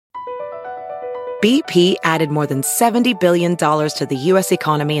BP added more than $70 billion to the U.S.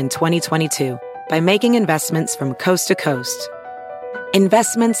 economy in 2022 by making investments from coast to coast.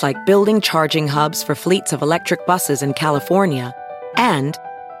 Investments like building charging hubs for fleets of electric buses in California and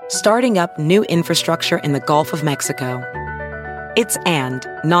starting up new infrastructure in the Gulf of Mexico. It's and,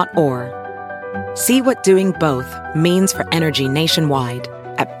 not or. See what doing both means for energy nationwide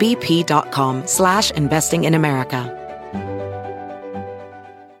at bp.com/investing in America.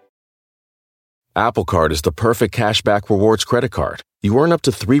 Apple Card is the perfect cashback rewards credit card. You earn up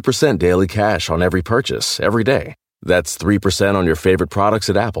to 3% daily cash on every purchase, every day. That's 3% on your favorite products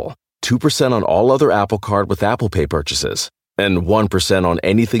at Apple, 2% on all other Apple Card with Apple Pay purchases, and 1% on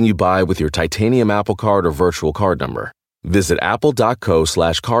anything you buy with your titanium Apple Card or virtual card number. Visit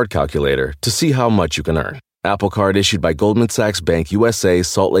apple.co/card calculator to see how much you can earn. Apple Card issued by Goldman Sachs Bank USA,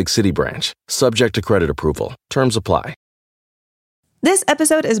 Salt Lake City branch. Subject to credit approval. Terms apply. This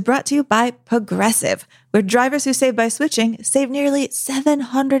episode is brought to you by Progressive, where drivers who save by switching save nearly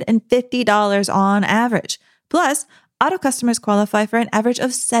 $750 on average. Plus, auto customers qualify for an average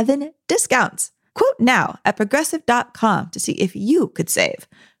of 7 discounts. Quote now at Progressive.com to see if you could save.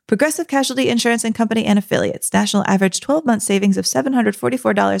 Progressive Casualty Insurance and Company and Affiliates. National average 12-month savings of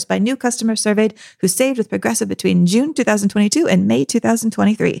 $744 by new customers surveyed who saved with Progressive between June 2022 and May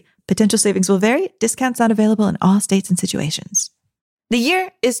 2023. Potential savings will vary. Discounts not available in all states and situations. The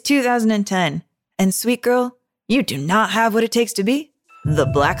year is 2010, and sweet girl, you do not have what it takes to be the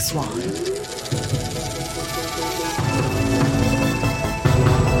Black Swan.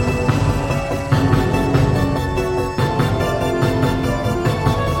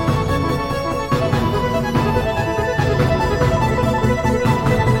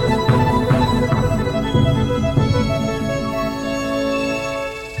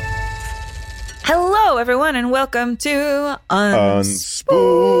 Hello, everyone, and welcome to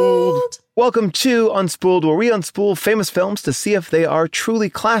Unspooled. Welcome to Unspooled, where we unspool famous films to see if they are truly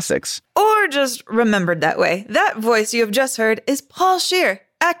classics. Or just remembered that way. That voice you have just heard is Paul Scheer,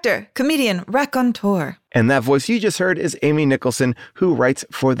 actor, comedian, raconteur. And that voice you just heard is Amy Nicholson, who writes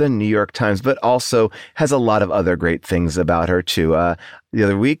for the New York Times, but also has a lot of other great things about her, too. The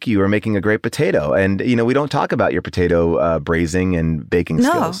other week, you were making a great potato, and, we don't talk about your potato braising and baking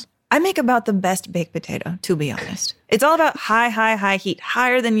skills. I make about the best baked potato, to be honest. It's all about high heat,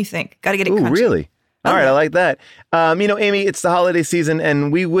 higher than you think. Got to get it crunchy. Ooh, really? All right, I like that. Amy, it's the holiday season,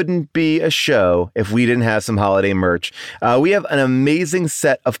 and we wouldn't be a show if we didn't have some holiday merch. We have an amazing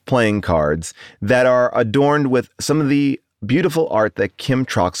set of playing cards that are adorned with some of the beautiful art that Kim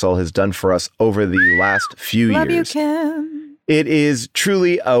Troxell has done for us over the last few years. Love you, Kim. It is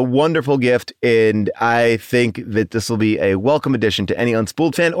truly a wonderful gift, and I think that this will be a welcome addition to any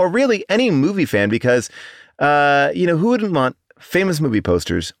Unspooled fan, or really any movie fan, because, who wouldn't want famous movie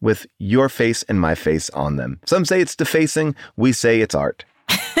posters with your face and my face on them? Some say it's defacing. We say it's art.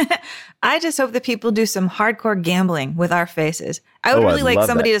 I just hope that people do some hardcore gambling with our faces. I would really like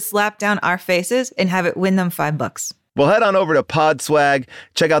somebody to slap down our faces and have it win them $5. Well, head on over to Podswag.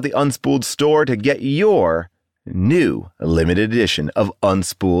 Check out the Unspooled store to get your new limited edition of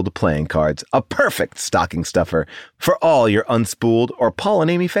Unspooled playing cards, a perfect stocking stuffer for all your Unspooled or Paul and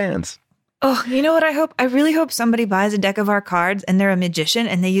Amy fans. Oh, you know what I hope? I really hope somebody buys a deck of our cards and they're a magician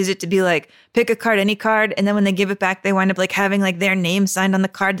and they use it to be like, pick a card, any card. And then when they give it back, they wind up like having like their name signed on the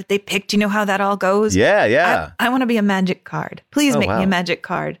card that they picked. You know how that all goes? Yeah. I want to be a magic card. Please make me a magic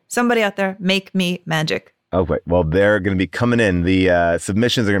card. Somebody out there, make me magic. Oh, wait. Well, they're going to be coming in. The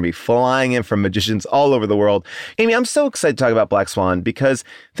submissions are going to be flying in from magicians all over the world. Amy, I'm so excited to talk about Black Swan because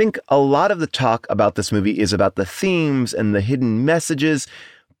I think a lot of the talk about this movie is about the themes and the hidden messages.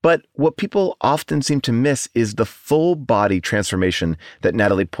 But what people often seem to miss is the full body transformation that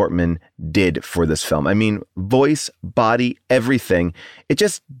Natalie Portman did for this film. I mean, voice, body, everything. It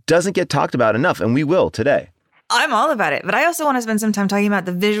just doesn't get talked about enough, and we will today. I'm all about it. But I also want to spend some time talking about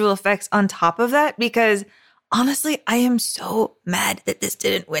the visual effects on top of that because honestly, I am so mad that this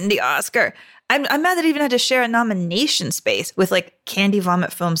didn't win the Oscar. I'm mad that it even had to share a nomination space with like candy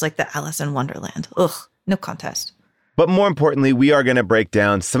vomit films like the Alice in Wonderland. Ugh, no contest. But more importantly, we are going to break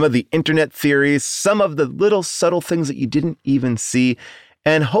down some of the internet theories, some of the little subtle things that you didn't even see,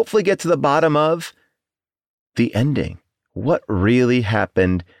 and hopefully get to the bottom of the ending. What really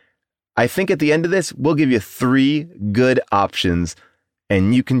happened? I think at the end of this, we'll give you 3 good options,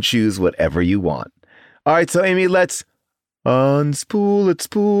 and you can choose whatever you want. All right, so Amy, let's unspool it,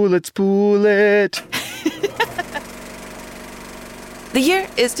 spool it, spool it. The year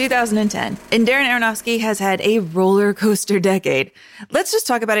is 2010, and Darren Aronofsky has had a roller coaster decade. Let's just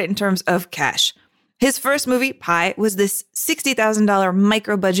talk about it in terms of cash. His first movie, Pi, was this $60,000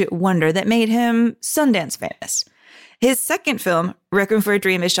 micro-budget wonder that made him Sundance famous. His second film, Requiem for a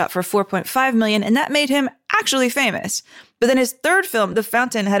Dream, is shot for $4.5 million, and that made him actually famous. But then his third film, The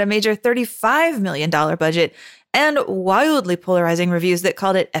Fountain, had a major $35 million budget and wildly polarizing reviews that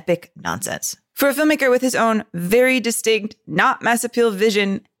called it epic nonsense. For a filmmaker with his own very distinct, not mass appeal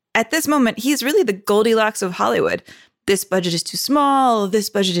vision, at this moment, he's really the Goldilocks of Hollywood. This budget is too small, this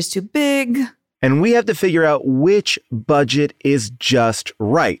budget is too big. And we have to figure out which budget is just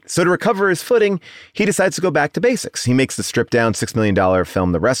right. So to recover his footing, he decides to go back to basics. He makes the stripped-down $6 million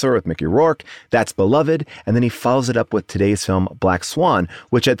film The Wrestler with Mickey Rourke. That's beloved. And then he follows it up with today's film Black Swan,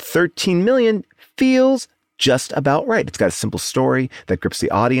 which at $13 million feels just about right. It's got a simple story that grips the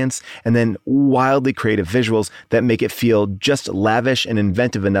audience, and then wildly creative visuals that make it feel just lavish and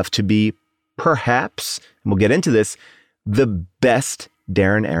inventive enough to be, perhaps, and we'll get into this, the best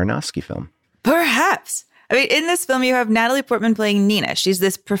Darren Aronofsky film. Perhaps. I mean, in this film, you have Natalie Portman playing Nina. She's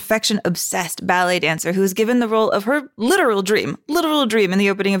this perfection-obsessed ballet dancer who is given the role of her literal dream in the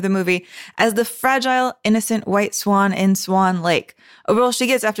opening of the movie as the fragile, innocent white swan in Swan Lake, a role she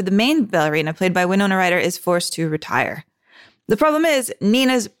gets after the main ballerina, played by Winona Ryder, is forced to retire. The problem is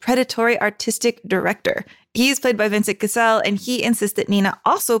Nina's predatory artistic director. He's played by Vincent Cassel, and he insists that Nina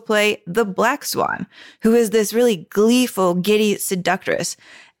also play the Black Swan, who is this really gleeful, giddy seductress.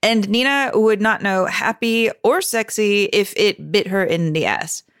 And Nina would not know happy or sexy if it bit her in the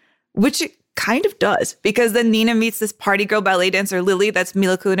ass, which it kind of does, because then Nina meets this party girl ballet dancer, Lily, that's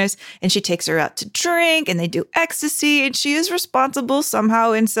Mila Kunis, and she takes her out to drink, and they do ecstasy, and she is responsible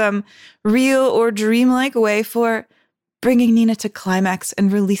somehow in some real or dreamlike way for bringing Nina to climax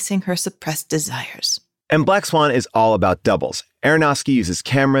and releasing her suppressed desires. And Black Swan is all about doubles. Aronofsky uses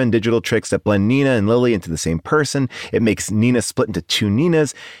camera and digital tricks that blend Nina and Lily into the same person. It makes Nina split into two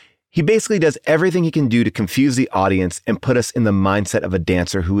Ninas. He basically does everything he can do to confuse the audience and put us in the mindset of a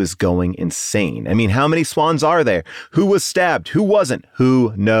dancer who is going insane. I mean, how many swans are there? Who was stabbed? Who wasn't?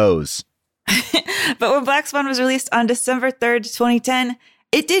 Who knows? But when Black Swan was released on December 3rd, 2010,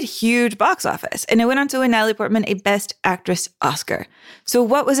 it did huge box office, and it went on to win Natalie Portman a Best Actress Oscar. So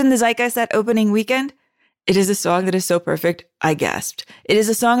what was in the zeitgeist that opening weekend? It is a song that is so perfect, I gasped. It is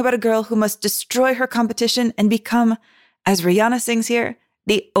a song about a girl who must destroy her competition and become, as Rihanna sings here,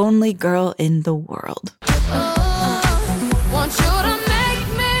 the only girl in the world. Want you to make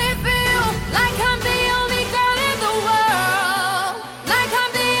me feel like I'm the only girl in the world, like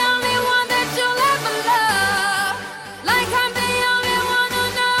I'm the only one that you'll ever love, like I'm the only one who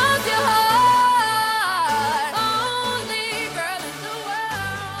knows your heart, only girl in the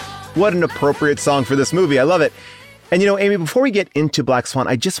world. What an appropriate song for this movie. I love it. And Amy, before we get into Black Swan,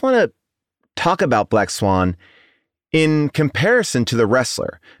 I just want to talk about Black Swan in comparison to The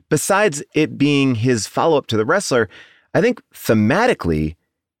Wrestler. Besides it being his follow-up to The Wrestler, I think thematically,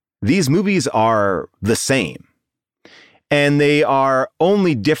 these movies are the same. And they are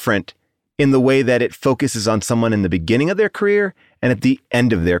only different in the way that it focuses on someone in the beginning of their career and at the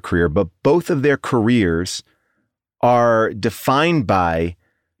end of their career. But both of their careers are defined by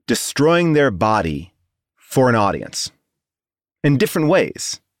destroying their body for an audience in different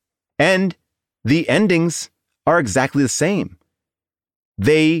ways. And the endings are exactly the same.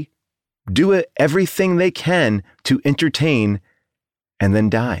 They do everything they can to entertain and then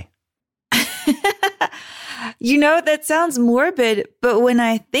die. That sounds morbid, but when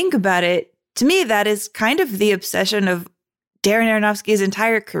I think about it, to me, that is kind of the obsession of Darren Aronofsky's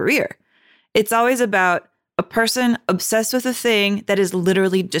entire career. It's always about a person obsessed with a thing that is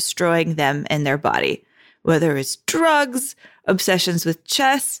literally destroying them and their body, whether it's drugs, obsessions with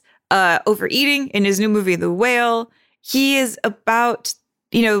chess, overeating. In his new movie, The Whale, he is about,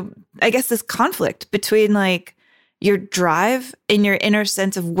 I guess this conflict between like your drive and your inner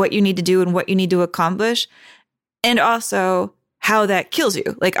sense of what you need to do and what you need to accomplish, and also how that kills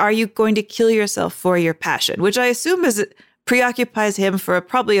you. Like, are you going to kill yourself for your passion? Which I assume preoccupies him for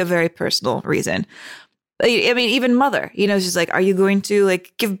probably a very personal reason. I mean, even Mother, she's like, are you going to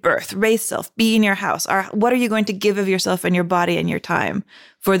like give birth, raise self, be in your house? Or what are you going to give of yourself and your body and your time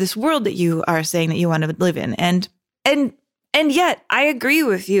for this world that you are saying that you want to live in? And yet I agree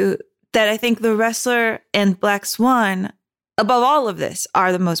with you that I think The Wrestler and Black Swan, above all of this,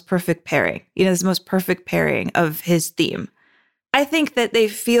 are the most perfect pairing. This most perfect pairing of his theme. I think that they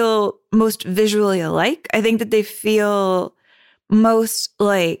feel most visually alike. I think that they feel most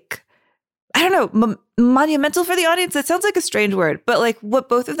like, I don't know, monumental for the audience. That sounds like a strange word, but like what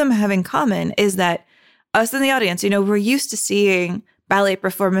both of them have in common is that us in the audience, we're used to seeing ballet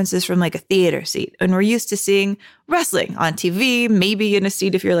performances from like a theater seat. And we're used to seeing wrestling on TV, maybe in a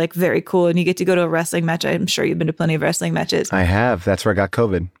seat if you're like very cool and you get to go to a wrestling match. I'm sure you've been to plenty of wrestling matches. I have. That's where I got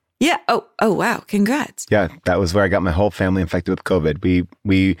COVID. Yeah. Oh, wow. Congrats. Yeah, that was where I got my whole family infected with COVID.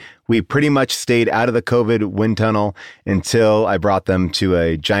 We pretty much stayed out of the COVID wind tunnel until I brought them to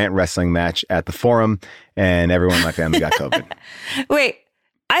a giant wrestling match at the Forum, and everyone in my family got COVID. Wait,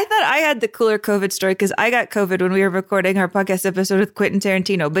 I thought I had the cooler COVID story because I got COVID when we were recording our podcast episode with Quentin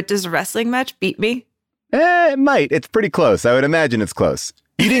Tarantino. But does a wrestling match beat me? It might. It's pretty close. I would imagine it's close.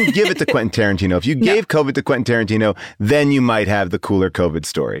 You didn't give it to Quentin Tarantino. If you gave COVID to Quentin Tarantino, then you might have the cooler COVID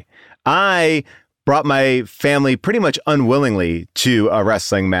story. I brought my family pretty much unwillingly to a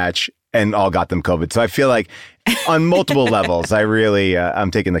wrestling match and all got them COVID. So I feel like on multiple levels, I really, I'm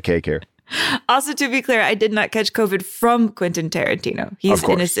taking the cake here. Also, to be clear, I did not catch COVID from Quentin Tarantino. He's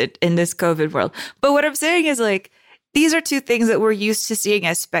innocent in this COVID world. But what I'm saying is like, these are two things that we're used to seeing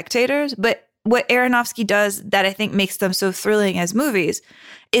as spectators, but what Aronofsky does that I think makes them so thrilling as movies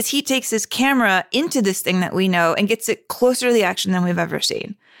is he takes his camera into this thing that we know and gets it closer to the action than we've ever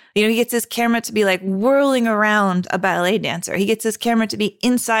seen. You know, he gets his camera to be like whirling around a ballet dancer. He gets his camera to be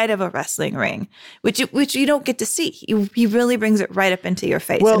inside of a wrestling ring, which you don't get to see. He really brings it right up into your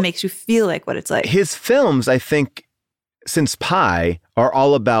face and makes you feel like what it's like. His films, I think, since Pi, are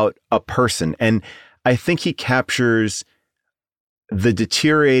all about a person. And I think he captures the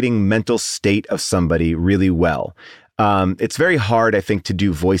deteriorating mental state of somebody really well. It's very hard, I think, to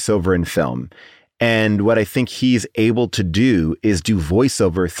do voiceover in film. And what I think he's able to do is do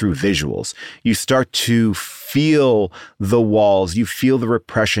voiceover through visuals. You start to feel the walls, you feel the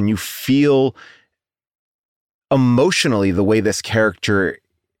repression, you feel emotionally the way this character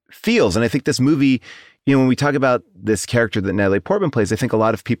feels. And I think this movie, you know, when we talk about this character that Natalie Portman plays, I think a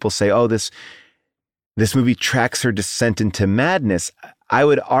lot of people say, oh, this movie tracks her descent into madness. I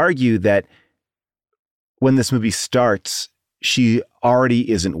would argue that when this movie starts, she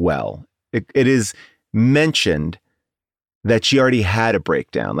already isn't well. It is mentioned that she already had a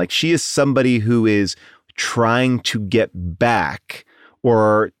breakdown. Like she is somebody who is trying to get back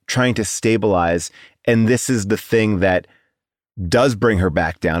or trying to stabilize. And this is the thing that does bring her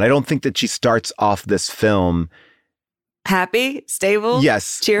back down. I don't think that she starts off this film happy, stable,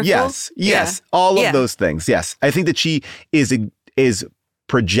 cheerful. Yes. All of those things. Yes. I think that she is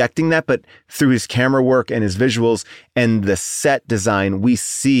projecting that, but through his camera work and his visuals and the set design, we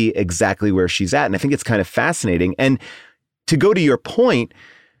see exactly where she's at. And I think it's kind of fascinating. And to go to your point,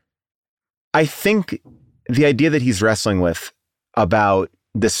 I think the idea that he's wrestling with about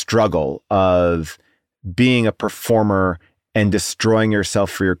the struggle of being a performer and destroying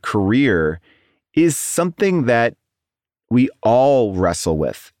yourself for your career is something that we all wrestle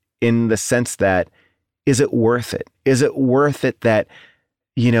with, in the sense that, is it worth it? Is it worth it that,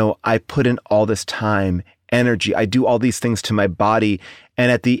 you know, I put in all this time, energy, I do all these things to my body, and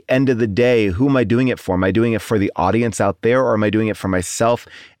at the end of the day, who am I doing it for? Am I doing it for the audience out there, or am I doing it for myself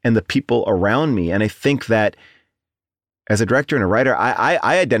and the people around me? And I think that as a director and a writer, I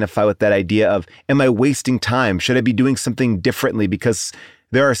identify with that idea of, am I wasting time? Should I be doing something differently? Because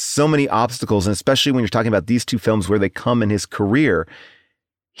there are so many obstacles, and especially when you're talking about these two films where they come in his career,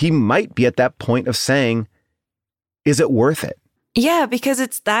 he might be at that point of saying, is it worth it? Yeah, because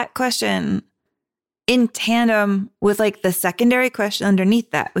it's that question in tandem with like the secondary question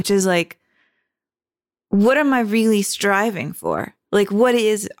underneath that, which is like, what am I really striving for? Like, what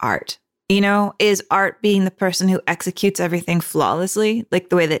is art? You know, is art being the person who executes everything flawlessly, like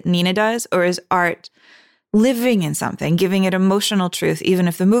the way that Nina does? Or is art living in something, giving it emotional truth, even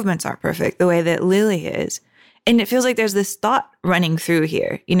if the movements aren't perfect, the way that Lily is? And it feels like there's this thought running through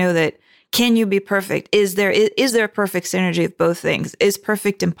here, you know, that can you be perfect? Is there a perfect synergy of both things? Is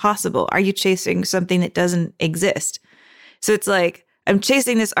perfect impossible? Are you chasing something that doesn't exist? So it's like, I'm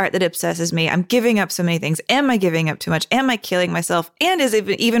chasing this art that obsesses me. I'm giving up so many things. Am I giving up too much? Am I killing myself? And is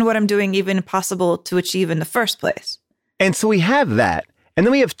even what I'm doing even impossible to achieve in the first place? And so we have that. And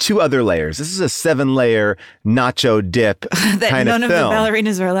then we have two other layers. This is a 7-layer nacho dip that kind of film. None of the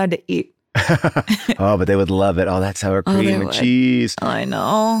ballerinas are allowed to eat. Oh, but they would love it. Oh, that's sour cream and cheese. I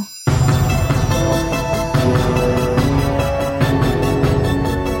know.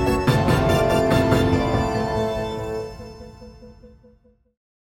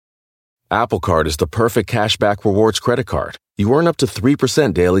 Apple Card is the perfect cashback rewards credit card. You earn up to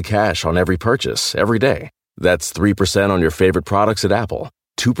 3% daily cash on every purchase, every day. That's 3% on your favorite products at Apple,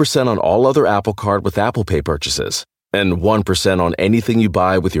 2% on all other Apple Card with Apple Pay purchases, and 1% on anything you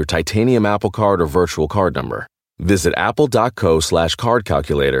buy with your titanium Apple Card or virtual card number. Visit apple.co/card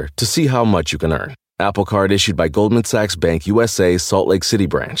calculator to see how much you can earn. Apple Card issued by Goldman Sachs Bank USA, Salt Lake City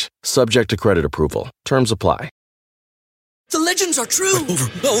branch. Subject to credit approval. Terms apply. The legends are true.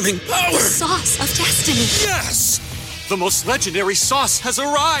 Overwhelming power! The sauce of destiny. Yes! The most legendary sauce has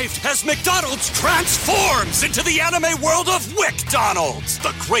arrived as McDonald's transforms into the anime world of WickDonald's.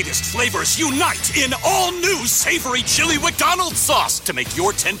 The greatest flavors unite in all new savory chili McDonald's sauce to make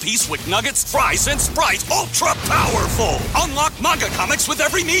your 10-piece Wick Nuggets, fries, and Sprite ultra-powerful. Unlock manga comics with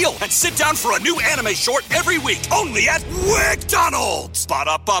every meal and sit down for a new anime short every week only at WickDonald's.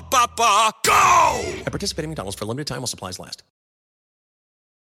 Ba-da-ba-ba-ba, go! At participating McDonald's for a limited time while supplies last.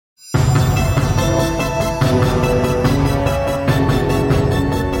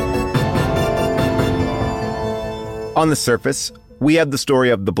 On the surface, we have the story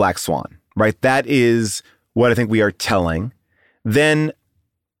of the Black Swan, right? That is what I think we are telling. Then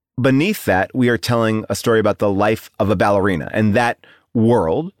beneath that, we are telling a story about the life of a ballerina and that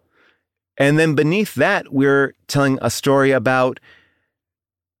world. And then beneath that, we're telling a story about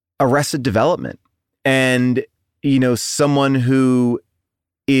Arrested Development and, someone who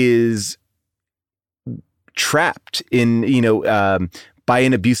is trapped in, by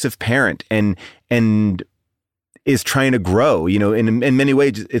an abusive parent and is trying to grow, in many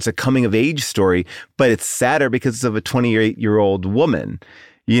ways, it's a coming of age story, but it's sadder because it's of a 28-year-old woman,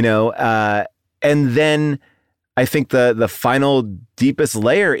 and then I think the final deepest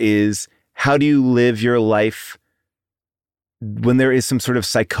layer is how do you live your life when there is some sort of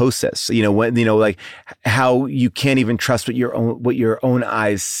psychosis, like how you can't even trust what your own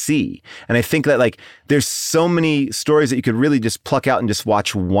eyes see. And I think that there's so many stories that you could really just pluck out and just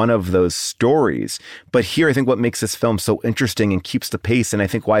watch one of those stories. But here, I think what makes this film so interesting and keeps the pace, and I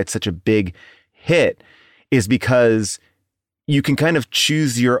think why it's such a big hit, is because you can kind of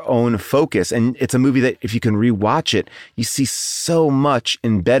choose your own focus. And it's a movie that if you can rewatch it, you see so much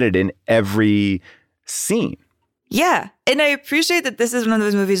embedded in every scene. Yeah. And I appreciate that this is one of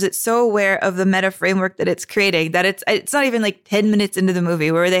those movies that's so aware of the meta framework that it's creating, that it's not even 10 minutes into the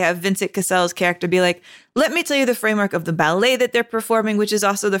movie where they have Vincent Cassel's character be like, let me tell you the framework of the ballet that they're performing, which is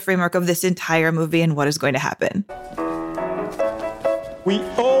also the framework of this entire movie and what is going to happen. We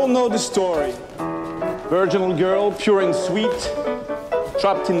all know the story. Virginal girl, pure and sweet,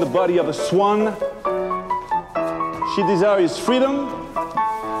 trapped in the body of a swan. She desires freedom,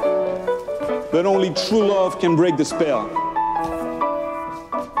 but only true love can break the spell.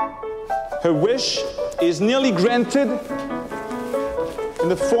 Her wish is nearly granted in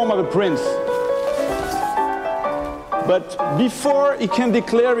the form of a prince. But before he can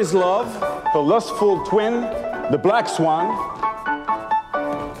declare his love, her lustful twin, the Black Swan,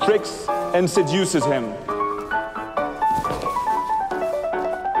 tricks and seduces him.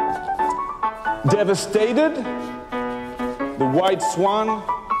 Devastated, the White Swan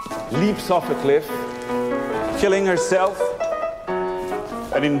leaps off a cliff, killing herself,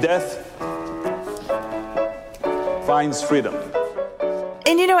 and in death finds freedom.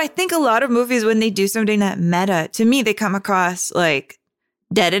 And I think a lot of movies, when they do something that meta, to me, they come across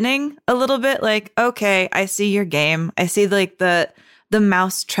deadening a little bit. Okay, I see your game. I see the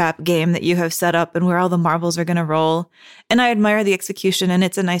mousetrap game that you have set up and where all the marbles are going to roll. And I admire the execution, and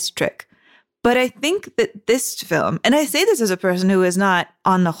it's a nice trick. But I think that this film, and I say this as a person who is not,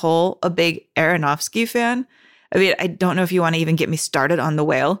 on the whole, a big Aronofsky fan. I mean, I don't know if you want to even get me started on The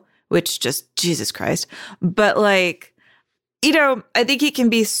Whale, which just, Jesus Christ. But I think he can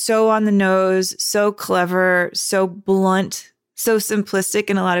be so on the nose, so clever, so blunt, so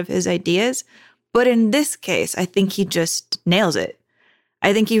simplistic in a lot of his ideas. But in this case, I think he just nails it.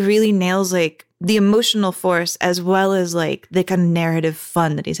 I think he really nails the emotional force as well as the kind of narrative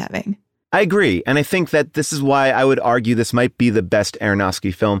fun that he's having. I agree. And I think that this is why I would argue this might be the best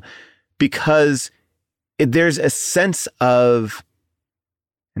Aronofsky film, because there's a sense of,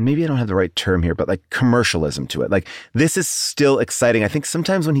 and maybe I don't have the right term here, but commercialism to it. This is still exciting. I think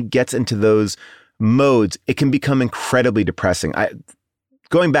sometimes when he gets into those modes, it can become incredibly depressing.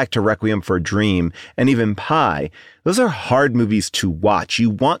 Going back to Requiem for a Dream and even Pi, those are hard movies to watch. You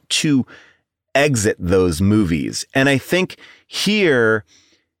want to exit those movies. And I think here,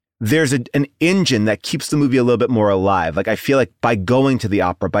 there's an engine that keeps the movie a little bit more alive. I feel like by going to the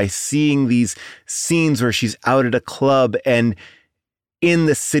opera, by seeing these scenes where she's out at a club and in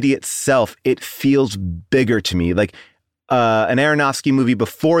the city itself, it feels bigger to me. An Aronofsky movie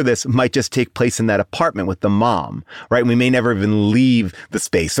before this might just take place in that apartment with the mom, right? We may never even leave the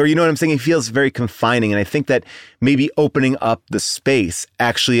space. Or you know what I'm saying? It feels very confining. And I think that maybe opening up the space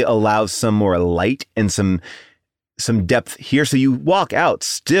actually allows some more light and some depth here. So you walk out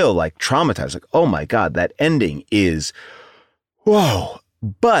still traumatized, oh my God, that ending is, whoa.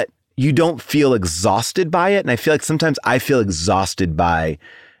 But you don't feel exhausted by it. And I feel like sometimes I feel exhausted by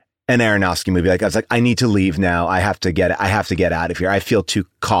an Aronofsky movie. Like I was like, I need to leave now. I have to get out of here. I feel too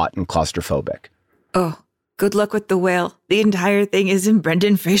caught and claustrophobic. Oh, good luck with The Whale. The entire thing is in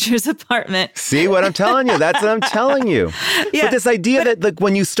Brendan Fraser's apartment. See what I'm telling you? That's what I'm telling you. Yeah, but this idea that like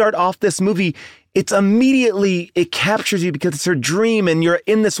when you start off this movie, it's immediately, it captures you because it's her dream and you're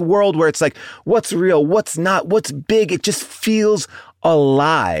in this world where it's like, what's real, what's not, what's big. It just feels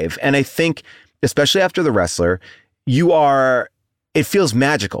alive. And I think, especially after The Wrestler, it feels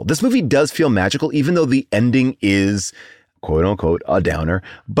magical. This movie does feel magical, even though the ending is quote unquote a downer.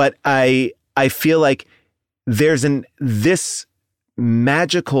 But I feel like there's this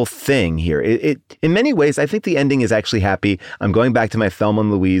magical thing here. It in many ways, I think the ending is actually happy. I'm going back to my Thelma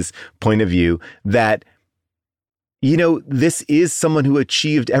and Louise point of view that, you know, this is someone who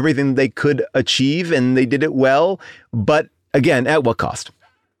achieved everything they could achieve and they did it well. But again, at what cost?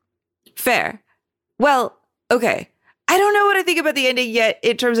 Fair. Well, okay. I don't know what I think about the ending yet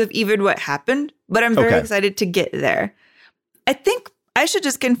in terms of even what happened, but I'm very excited to get there. I think I should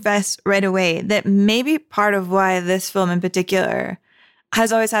just confess right away that maybe part of why this film in particular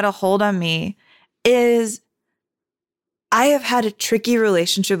has always had a hold on me is I have had a tricky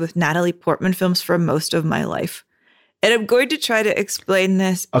relationship with Natalie Portman films for most of my life. And I'm going to try to explain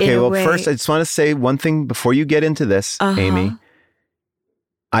this in a way. First, I just want to say one thing before you get into this, Amy.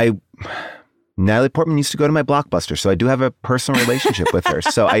 Natalie Portman used to go to my Blockbuster, so I do have a personal relationship with her.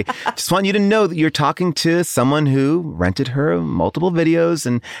 So I just want you to know that you're talking to someone who rented her multiple videos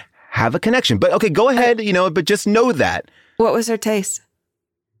and have a connection. But okay, go ahead, but just know that. What was her taste?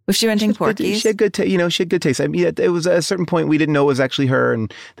 Was she renting Porky's? She had good taste. She had good taste. I mean, it was at a certain point we didn't know it was actually her,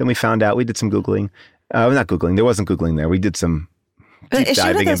 and then we found out. We did some Googling. Not Googling. There wasn't Googling there. We did some But is she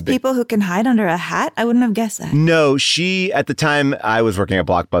one of those people who can hide under a hat? I wouldn't have guessed that. No, at the time I was working at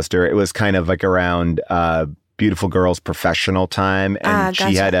Blockbuster, it was kind of like around Beautiful Girls Professional time. And gotcha.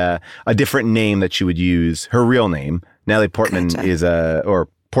 She had a different name that she would use. Her real name, Natalie Portman,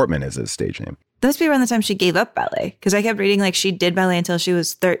 Portman is a stage name. That must be around the time she gave up ballet. Because I kept reading like she did ballet until she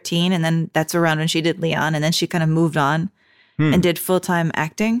was 13. And then that's around when she did Leon. And then she kind of moved on and did full-time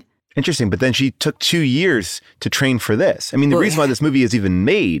acting. Interesting. But then she took 2 years to train for this. I mean, the reason why this movie is even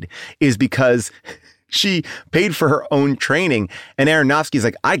made is because she paid for her own training. And Aronofsky's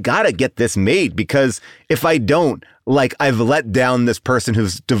like, I got to get this made because if I don't, like, I've let down this person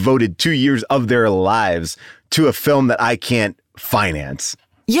who's devoted 2 years of their lives to a film that I can't finance.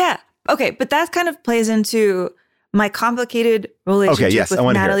 Yeah. Okay. But that kind of plays into my complicated relationship with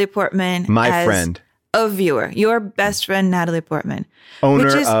Natalie Portman. My friend. A viewer, your best friend, Natalie Portman.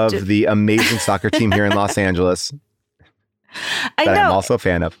 Owner of the amazing soccer team here in Los Angeles. I know. I'm also a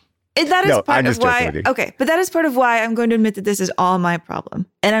fan of. That is part of why. Okay, but that is part of why I'm going to admit that this is all my problem.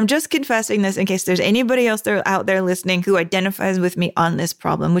 And I'm just confessing this in case there's anybody else out there listening who identifies with me on this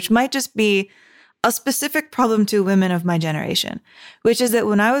problem, which might just be a specific problem to women of my generation, which is that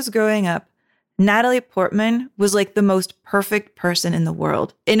when I was growing up, Natalie Portman was like the most perfect person in the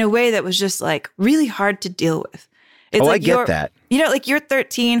world in a way that was just like really hard to deal with. It's I get that. Like you're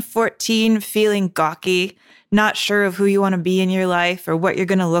 13, 14, feeling gawky, not sure of who you want to be in your life or what you're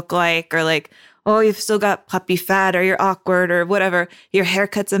going to look like, or like, oh, you've still got puppy fat or you're awkward or whatever. Your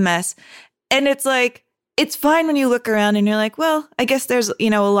haircut's a mess. And it's like, it's fine when you look around and you're like, well, I guess there's, a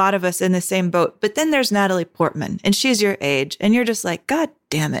lot of us in the same boat. But then there's Natalie Portman and she's your age and you're just like, God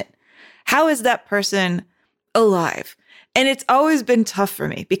damn it. How is that person alive? And it's always been tough for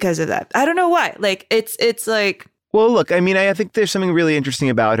me because of that. I don't know why. Like, it's like... Well, look, I mean, I think there's something really interesting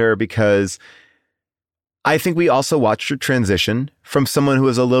about her because I think we also watched her transition from someone who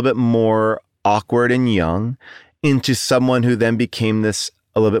was a little bit more awkward and young into someone who then became this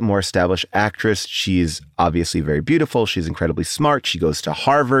a little bit more established actress. She's obviously very beautiful. She's incredibly smart. She goes to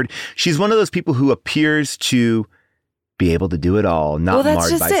Harvard. She's one of those people who appears to be able to do it all, not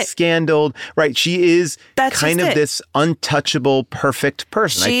marred by scandal, right? She is this untouchable, perfect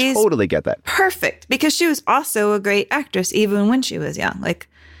person. I totally get that. Perfect, because she was also a great actress even when she was young. Like,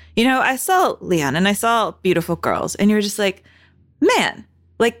 I saw Leon and I saw Beautiful Girls and you're just like, man,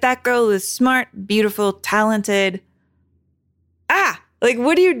 like that girl is smart, beautiful, talented. Like,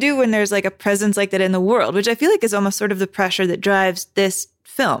 what do you do when there's like a presence like that in the world? Which I feel like is almost sort of the pressure that drives this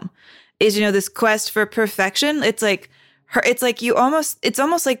film is, this quest for perfection. It's like, it's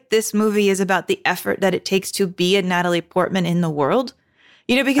almost like this movie is about the effort that it takes to be a Natalie Portman in the world,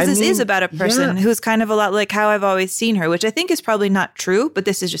 because this is about a person who's kind of a lot like how I've always seen her, which I think is probably not true, but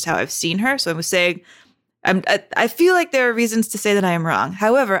this is just how I've seen her. So I was saying, I feel like there are reasons to say that I am wrong.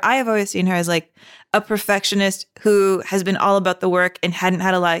 However, I have always seen her as like a perfectionist who has been all about the work and hadn't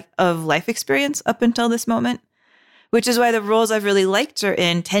had a lot of life experience up until this moment, which is why the roles I've really liked her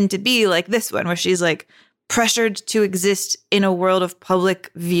in tend to be like this one, where she's like pressured to exist in a world of public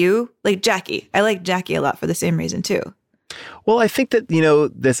view. Like Jackie. I like Jackie a lot for the same reason too. Well, I think that,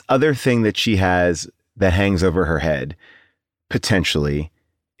 this other thing that she has that hangs over her head, potentially,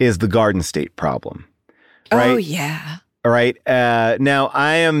 is the Garden State problem. Right? Oh, yeah. All right. Now,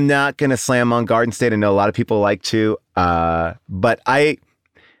 I am not going to slam on Garden State. I know a lot of people like to, but I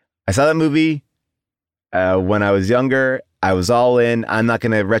saw that movie when I was younger. I was all in. I'm not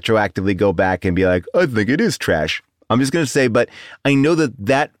going to retroactively go back and be like, I think it is trash. I'm just going to say, but I know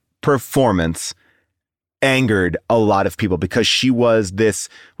that performance angered a lot of people because she was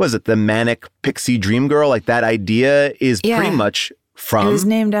the manic pixie dream girl? Like that idea is pretty much from. It was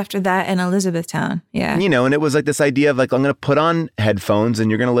named after that in Elizabethtown. Yeah. And it was like this idea of like, I'm going to put on headphones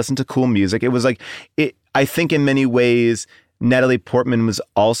and you're going to listen to cool music. It was like, I think in many ways, Natalie Portman was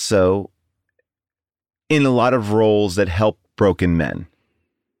also in a lot of roles that help broken men.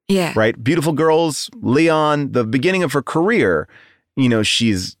 Yeah. Right. Beautiful Girls, Leon, the beginning of her career,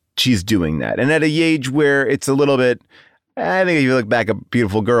 she's doing that. And at a age where it's a little bit, I think if you look back at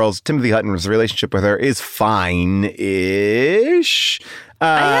Beautiful Girls, Timothy Hutton's relationship with her is fine-ish.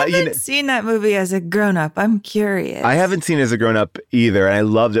 I haven't seen that movie as a grown-up. I'm curious. I haven't seen it as a grown-up either. And I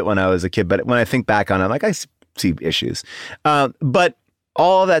loved it when I was a kid. But when I think back on it, I'm like, I see issues. But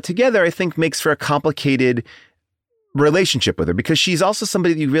all of that together, I think makes for a complicated relationship with her because she's also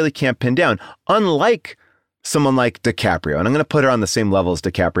somebody that you really can't pin down. Unlike someone like DiCaprio, and I'm going to put her on the same level as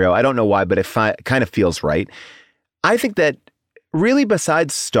DiCaprio. I don't know why, but it kind of feels right. I think that really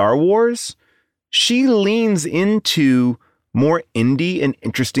besides Star Wars, she leans into more indie and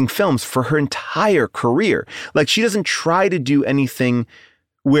interesting films for her entire career. Like she doesn't try to do anything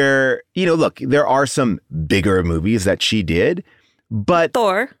where, look, there are some bigger movies that she did, but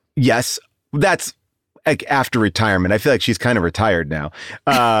Thor. Yes, that's like after retirement. I feel like she's kind of retired now.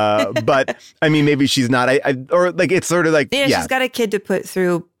 But I mean, maybe she's not. Or like it's sort of like she's got a kid to put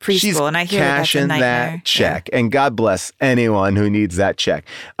through preschool, she's and I hear that's a nightmare. That check, and God bless anyone who needs that check.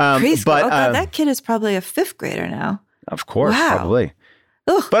 Preschool. But God, that kid is probably a 5th grader now. Of course, wow. probably.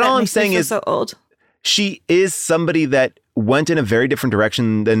 Ugh, but all I'm saying is, so old. She is somebody that went in a very different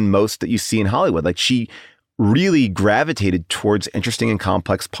direction than most that you see in Hollywood. Like she really gravitated towards interesting and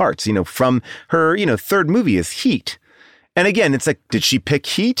complex parts, from her, third movie is Heat. And again, it's like, did she pick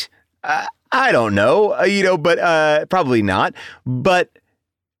Heat? I don't know, but probably not. But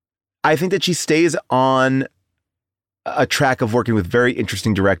I think that she stays on a track of working with very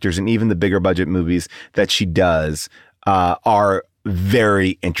interesting directors, and even the bigger budget movies that she does are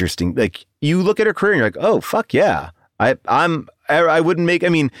very interesting. Like you look at her career and you're like, oh, fuck yeah. I wouldn't make,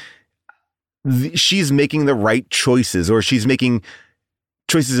 she's making the right choices, or she's making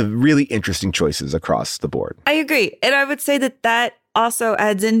choices of really interesting choices across the board. I agree. And I would say that also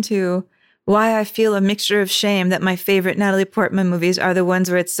adds into why I feel a mixture of shame that my favorite Natalie Portman movies are the ones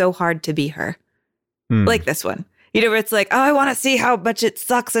where it's so hard to be her. Like this one. Where it's like, oh, I want to see how much it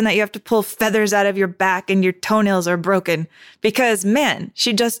sucks and that you have to pull feathers out of your back and your toenails are broken. Because, man,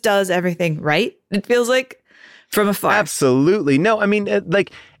 she just does everything right, it feels like, from afar. Absolutely. No, and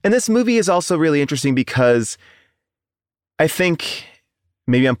this movie is also really interesting because I think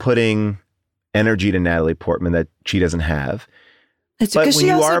maybe I'm putting energy to Natalie Portman that she doesn't have. It's because she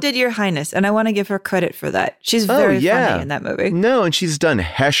also did Your Highness, and I want to give her credit for that. She's very funny in that movie. No, and she's done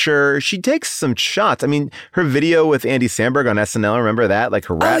Hesher. She takes some shots. I mean, her video with Andy Samberg on SNL, remember that? Like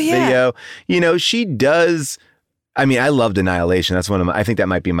her rap video. She does. I mean, I loved Annihilation. That's I think that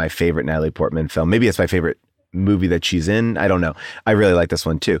might be my favorite Natalie Portman film. Maybe it's my favorite movie that she's in. I don't know. I really like this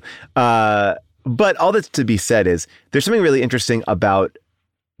one too. But all that's to be said is there's something really interesting about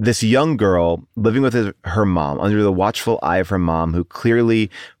this young girl living with her mom under the watchful eye of her mom, who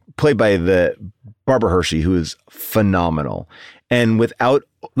clearly played by the Barbara Hershey, who is phenomenal. And without,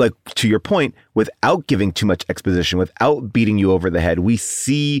 like, to your point, without giving too much exposition, without beating you over the head, we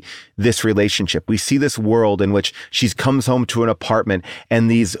see this relationship. We see this world in which she comes home to an apartment and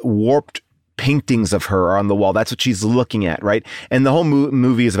these warped paintings of her are on the wall. That's what she's looking at, right? And the whole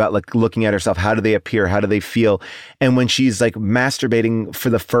movie is about like looking at herself. How do they appear? How do they feel? And when she's like masturbating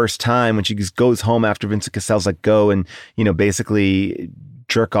for the first time, when she goes home after Vincent Cassel's like, go and, basically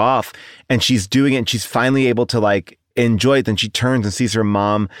jerk off, and she's doing it and she's finally able to like enjoy it. Then she turns and sees her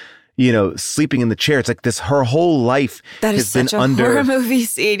mom, sleeping in the chair. It's like this, her whole life that has is been such a under horror movie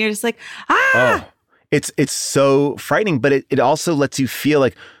scene. You're just like, ah! Oh, it's so frightening, but it also lets you feel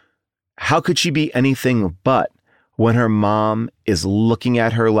like, how could she be anything but when her mom is looking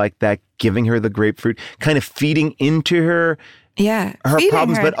at her like that, giving her the grapefruit, kind of feeding into her Yeah. her Feeding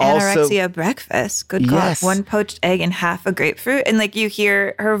problems, her but an also anorexia breakfast. Good Yes. God. One poached egg and half a grapefruit. And like you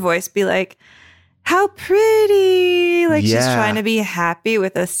hear her voice be like, how pretty. Like she's Yeah. trying to be happy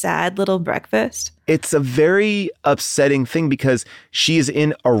with a sad little breakfast. it's a very upsetting thing because she is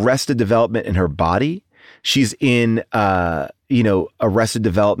in arrested development in her body. She's in, arrested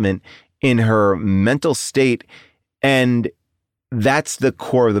development in her mental state. And that's the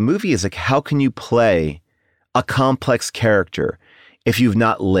core of the movie is like, how can you play a complex character if you've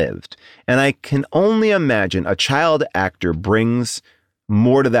not lived? And I can only imagine a child actor brings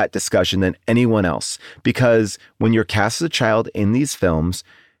more to that discussion than anyone else, because when you're cast as a child in these films,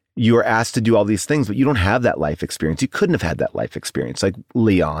 you are asked to do all these things, but you don't have that life experience. You couldn't have had that life experience, like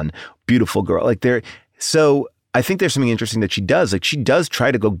Leon, beautiful girl, like there. So I think there's something interesting that she does. Like she does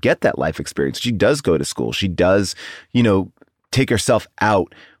try to go get that life experience. She does go to school. She does, take herself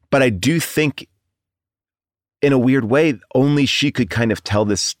out. But I do think in a weird way, only she could kind of tell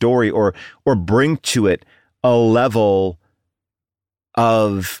this story or bring to it a level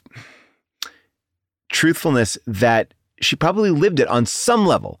of truthfulness that she probably lived it on some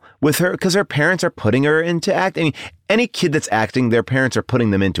level with her, because her parents are putting her into acting. I mean, any kid that's acting, their parents are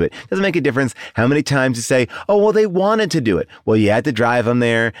putting them into it. Doesn't make a difference how many times you say, oh, well, they wanted to do it. Well, you had to drive them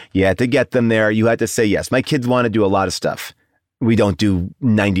there. You had to get them there. You had to say, yes, my kids want to do a lot of stuff. We don't do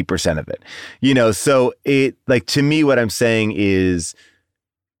 90% of it, so it, like, to me, what I'm saying is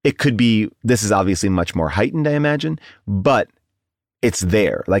it could be, this is obviously much more heightened, I imagine, but it's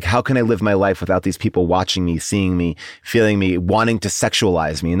there. Like, how can I live my life without these people watching me, seeing me, feeling me, wanting to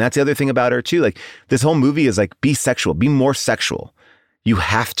sexualize me? And that's the other thing about her too. Like, this whole movie is like, be sexual, be more sexual. You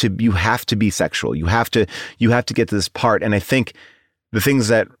have to be sexual. You have to get to this part. And I think the things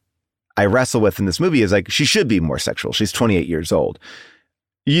that I wrestle with in this movie is like, she should be more sexual. She's 28 years old,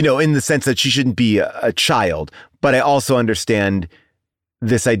 in the sense that she shouldn't be a child. But I also understand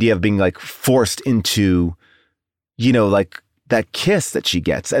this idea of being like forced into, like that kiss that she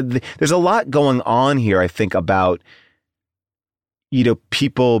gets. There's a lot going on here, I think, about,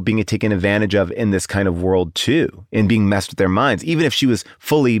 people being taken advantage of in this kind of world too, and being messed with their minds. Even if she was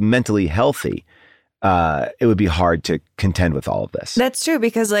fully mentally healthy, it would be hard to contend with all of this. That's true,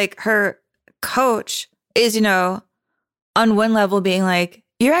 because like her coach is, on one level being like,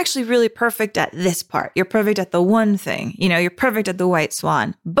 you're actually really perfect at this part. You're perfect at the one thing, you're perfect at the white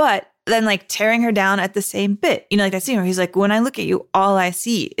swan, but then like tearing her down at the same bit, like that scene where he's like, when I look at you, all I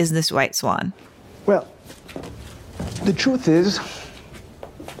see is this white swan. Well, the truth is,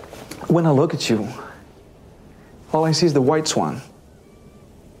 when I look at you, all I see is the white swan.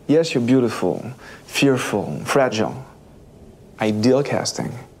 Yes, you're beautiful, fearful, fragile, ideal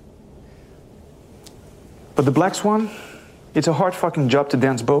casting. But the black swan, it's a hard fucking job to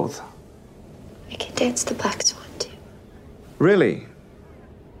dance both. I can dance the black swan too. Really?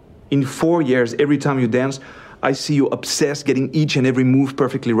 In 4 years, every time you dance, I see you obsessed, getting each and every move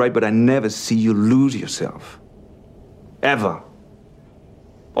perfectly right, but I never see you lose yourself. Ever.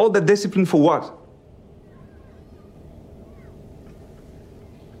 All that discipline for what?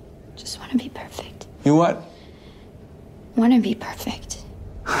 Just want to be perfect. You what? Want to be perfect.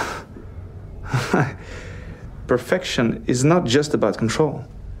 Perfection is not just about control.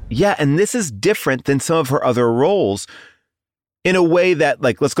 Yeah, and this is different than some of her other roles in a way that,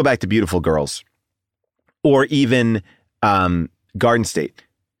 like, let's go back to Beautiful Girls or even Garden State.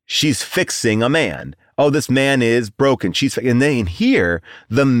 She's fixing a man. Oh, this man is broken. And then here,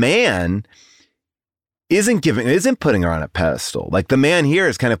 the man isn't putting her on a pedestal. Like, the man here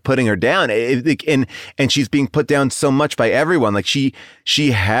is kind of putting her down, and she's being put down so much by everyone. Like, she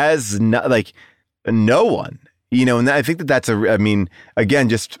has no one, and I think that's again,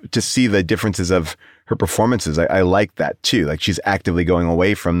 just to see the differences of her performances. I like that too. Like, she's actively going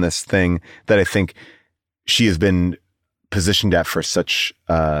away from this thing that I think she has been positioned at for such,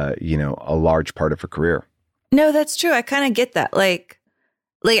 a large part of her career. No, that's true. I kind of get that. Like,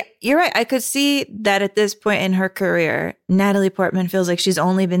 you're right. I could see that at this point in her career, Natalie Portman feels like she's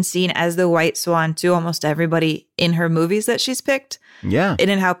only been seen as the white swan to almost everybody in her movies that she's picked. Yeah. And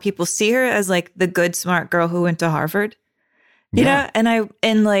in how people see her as like the good, smart girl who went to Harvard. You know,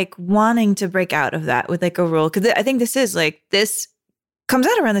 and like wanting to break out of that with like a role. Cause I think this comes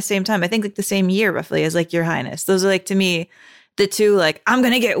out around the same time. I think like the same year roughly as like Your Highness. Those are like, to me, the two, like, I'm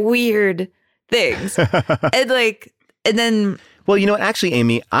going to get weird things. and then. Well, actually,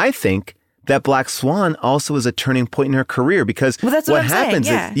 Amy, I think that Black Swan also is a turning point in her career, because what happens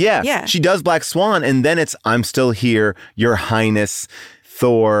is, she does Black Swan, and then it's, I'm still here, Your Highness,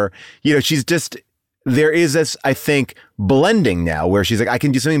 Thor. She's just, there is this, I think, blending now where she's like, I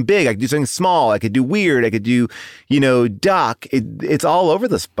can do something big, I can do something small, I could do weird, I could do, Doc. It's all over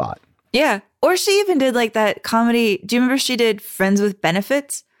the spot. Yeah. Or she even did like that comedy. Do you remember she did Friends with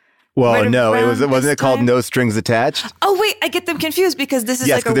Benefits? Well, no, wasn't it called time? No Strings Attached? Oh, wait, I get them confused because this is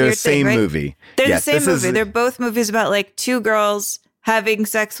like a they're weird the same thing, right? movie. They're the same movie. They're both movies about like two girls having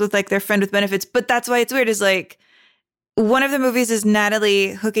sex with like their friend with benefits. But that's why it's weird is like one of the movies is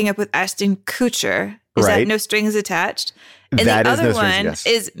Natalie hooking up with Ashton Kutcher. Is that No Strings Attached? And that the is other No Strings, one yes.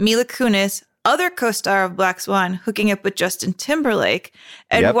 is Mila Kunis, other co-star of Black Swan, hooking up with Justin Timberlake.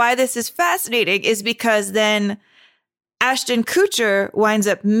 And why this is fascinating is because then Ashton Kutcher winds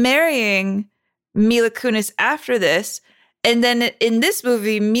up marrying Mila Kunis after this. And then in this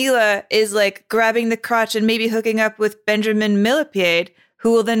movie, Mila is like grabbing the crotch and maybe hooking up with Benjamin Millepied,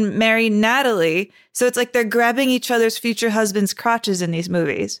 who will then marry Natalie. So it's like they're grabbing each other's future husbands' crotches in these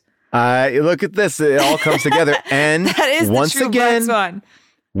movies. Look at this. It all comes together. And that is once the true again, Black Swan.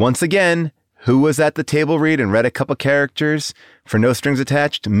 Once again, who was at the table read and read a couple characters for No Strings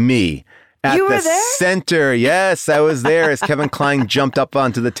Attached? Me. At you were the there? center. Yes, I was there as Kevin Kline jumped up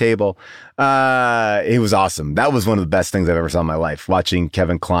onto the table. It was awesome. That was one of the best things I've ever saw in my life, watching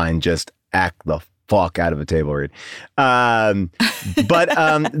Kevin Kline just act the fuck out of a table read. But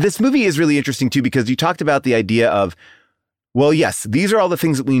this movie is really interesting too, because you talked about the idea of, well, yes, these are all the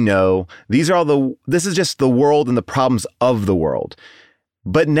things that we know. This is just the world and the problems of the world.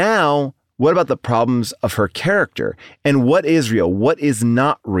 But now, what about the problems of her character? And what is real? What is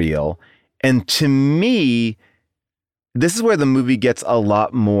not real? And to me, this is where the movie gets a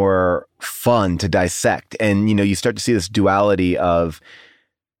lot more fun to dissect. And, you start to see this duality of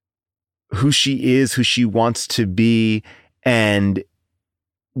who she is, who she wants to be. And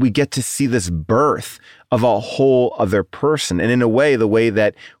we get to see this birth of a whole other person. And in a way, the way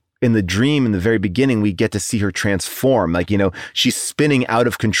that in the dream, in the very beginning, we get to see her transform. Like, she's spinning out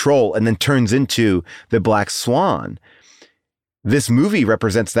of control and then turns into the Black Swan. This movie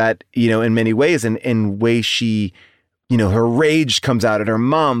represents that, in many ways, and in ways she, her rage comes out at her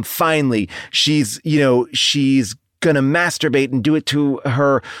mom. Finally, she's going to masturbate and do it to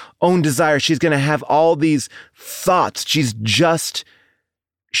her own desire. She's going to have all these thoughts. She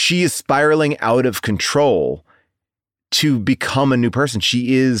is spiraling out of control to become a new person.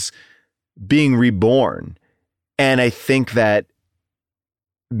 She is being reborn. And I think that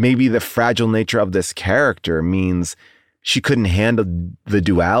maybe the fragile nature of this character means she couldn't handle the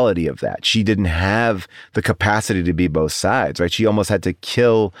duality of that. She didn't have the capacity to be both sides, right? She almost had to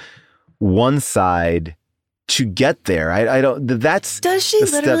kill one side to get there. Does she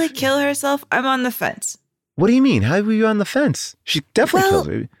literally kill herself? I'm on the fence. What do you mean? How were you on the fence? She definitely kills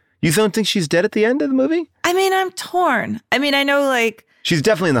her. You don't think she's dead at the end of the movie? I mean, I'm torn. I mean, I know like she's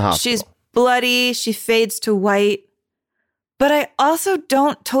definitely in the hospital. She's bloody. She fades to white. But I also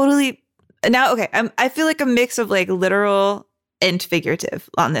don't totally. Now, okay, I feel like a mix of like literal and figurative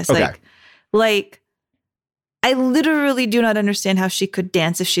on this. Okay. Like, I literally do not understand how she could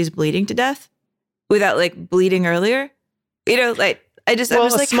dance if she's bleeding to death without like bleeding earlier. Like I'm just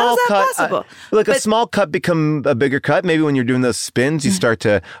like, how's that possible? A small cut become a bigger cut. Maybe when you're doing those spins, you start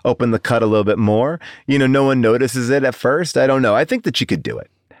to open the cut a little bit more. No one notices it at first. I don't know. I think that she could do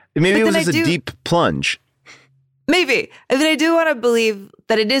it. Maybe it was just a deep plunge. Maybe. I mean, I do want to believe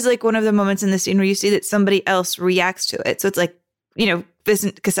that it is like one of the moments in the scene where you see that somebody else reacts to it. So it's like,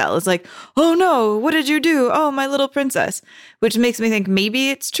 Vincent Cassel is like, oh no, what did you do? Oh, my little princess, which makes me think maybe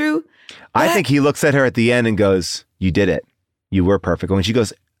it's true. I think he looks at her at the end and goes, you did it. You were perfect. When she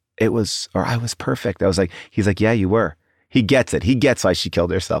goes, I was perfect. He's like, yeah, you were. He gets it. He gets why she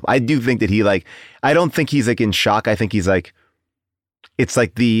killed herself. I do think that I don't think he's like in shock. I think he's like, it's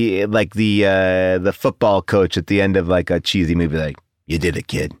like the football coach at the end of like a cheesy movie, like, you did it,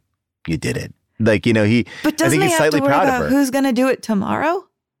 kid. You did it. Like, But I doesn't think he he's have slightly to worry proud of about her. who's going to do it tomorrow?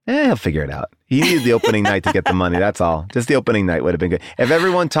 He'll figure it out. He needed the opening night to get the money. That's all. Just the opening night would have been good. If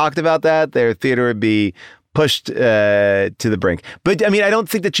everyone talked about that, their theater would be pushed to the brink. But I mean, I don't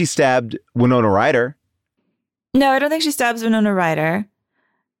think that she stabbed Winona Ryder. No, I don't think she stabs Winona Ryder.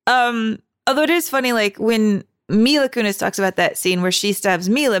 Although it is funny, like when Mila Kunis talks about that scene where she stabs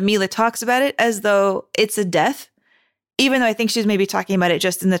Mila talks about it as though it's a death, even though I think she's maybe talking about it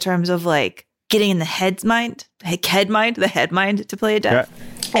just in the terms of like getting in the head mind to play a death.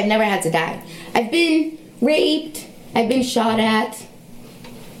 Yeah. I've never had to die. I've been raped. I've been shot at.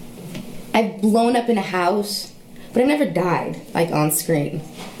 I've blown up in a house, but I've never died like on screen.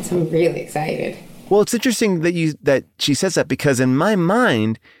 So I'm really excited. Well, it's interesting that she says that, because in my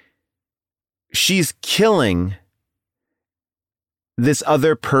mind, she's killing this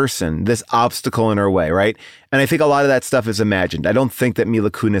other person, this obstacle in her way, right? And I think a lot of that stuff is imagined. I don't think that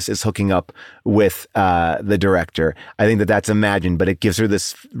Mila Kunis is hooking up with the director. I think that that's imagined, but it gives her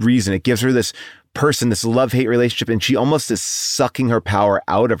this reason. It gives her this person, this love-hate relationship, and she almost is sucking her power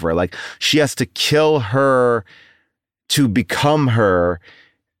out of her. Like, she has to kill her to become her.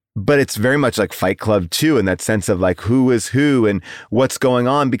 But it's very much like Fight Club too, in that sense of like who is who and what's going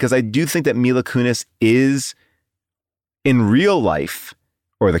on. Because I do think that Mila Kunis is, in real life,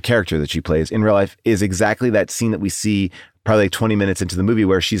 or the character that she plays in real life, is exactly that scene that we see probably like 20 minutes into the movie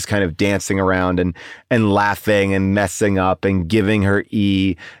where she's kind of dancing around and laughing and messing up and giving her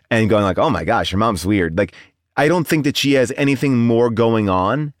E and going like, oh my gosh, your mom's weird. Like, I don't think that she has anything more going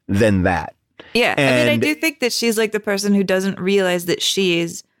on than that. Yeah. I do think that she's like the person who doesn't realize that she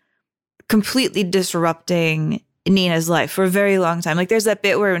is completely disrupting Nina's life for a very long time. Like, there's that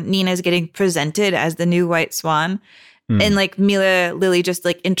bit where Nina's getting presented as the new White Swan. And like Mila Lily just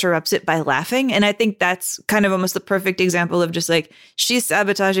like interrupts it by laughing. And I think that's kind of almost the perfect example of just like she's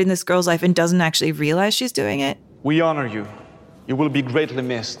sabotaging this girl's life and doesn't actually realize she's doing it. We honor you. You will be greatly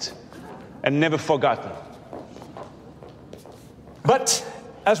missed and never forgotten. But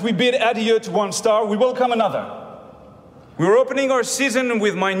as we bid adieu to one star, we welcome another. We're opening our season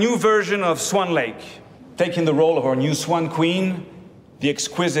with my new version of Swan Lake, taking the role of our new Swan Queen, the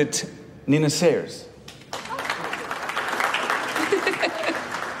exquisite Nina Sayers.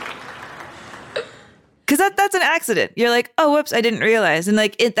 Because that's an accident. You're like, oh, whoops, I didn't realize. And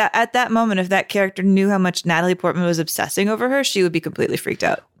like at that moment, if that character knew how much Natalie Portman was obsessing over her, she would be completely freaked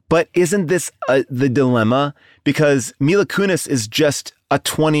out. But isn't this the dilemma? Because Mila Kunis is just a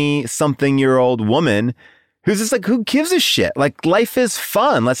 20-something-year-old woman who's just like, who gives a shit? Like, life is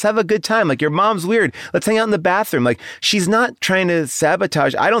fun. Let's have a good time. Like, your mom's weird. Let's hang out in the bathroom. Like, she's not trying to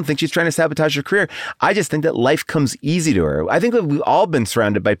sabotage. I don't think she's trying to sabotage her career. I just think that life comes easy to her. I think that we've all been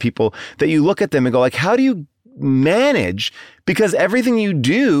surrounded by people that you look at them and go like, how do you manage? Because everything you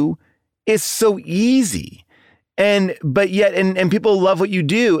do is so easy. But yet people love what you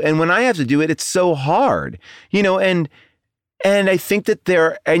do. And when I have to do it, it's so hard, you know, and I think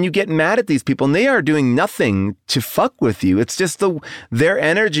that and you get mad at these people and they are doing nothing to fuck with you. It's just their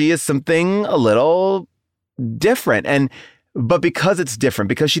energy is something a little different. But because it's different,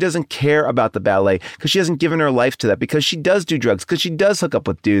 because she doesn't care about the ballet, because she hasn't given her life to that, because she does do drugs, because she does hook up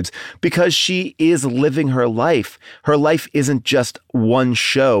with dudes, because she is living her life isn't just one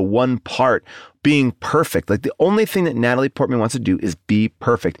show, one part, being perfect. Like, the only thing that Natalie Portman wants to do is be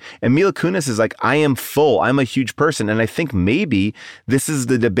perfect. And Mila Kunis is like, I am full. I'm a huge person. And I think maybe this is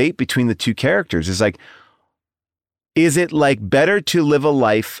the debate between the two characters. Is like, is it like better to live a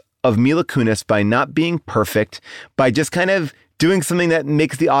life of Mila Kunis by not being perfect, by just kind of doing something that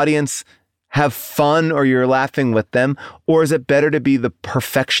makes the audience have fun or you're laughing with them? Or is it better to be the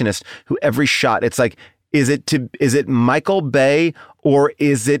perfectionist who every shot, it's like, is it Michael Bay or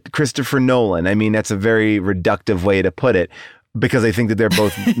is it Christopher Nolan? I mean, that's a very reductive way to put it, because I think that they're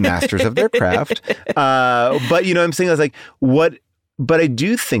both masters of their craft. But you know what I'm saying? I was like, but I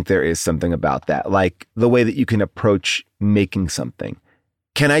do think there is something about that, like the way that you can approach making something.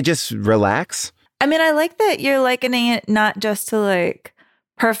 Can I just relax? I mean, I like that you're likening it not just to like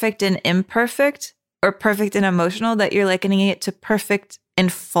perfect and imperfect or perfect and emotional, that you're likening it to perfect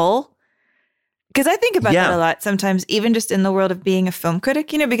and full. Because I think about that a lot sometimes, even just in the world of being a film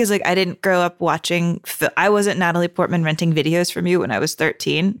critic, you know, because like I didn't grow up watching, I wasn't Natalie Portman renting videos from you when I was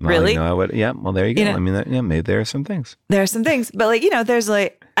 13, really. No, I would. Yeah, well, there you go. You know, I mean, maybe there are some things. There are some things. But like, you know, there's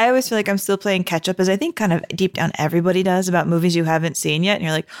like, I always feel like I'm still playing catch up, as I think kind of deep down everybody does, about movies you haven't seen yet. And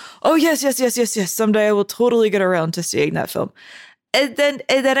you're like, oh, yes. Someday I will totally get around to seeing that film. And then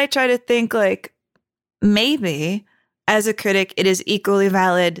I try to think like, maybe as a critic, it is equally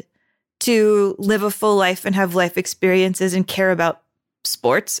valid to live a full life and have life experiences and care about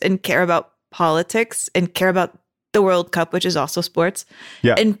sports and care about politics and care about the World Cup, which is also sports,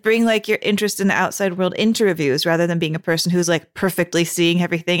 and bring like your interest in the outside world into reviews, rather than being a person who's like perfectly seeing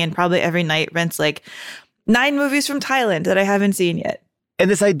everything and probably every night rents like 9 movies from Thailand that I haven't seen yet.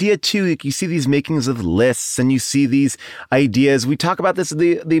 And this idea too, like you see these makings of lists and you see these ideas. We talk about this at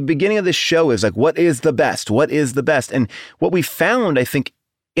the beginning of the show, is like, what is the best? What is the best? And what we found, I think,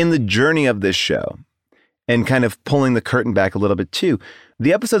 in the journey of this show, and kind of pulling the curtain back a little bit too,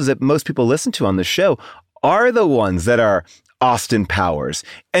 the episodes that most people listen to on the show are the ones that are Austin Powers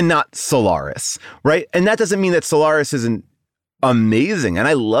and not Solaris, right? And that doesn't mean that Solaris isn't amazing, and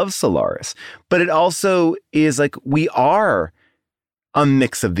I love Solaris, but it also is like, we are a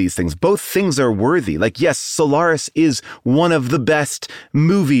mix of these things. Both things are worthy. Like, yes, Solaris is one of the best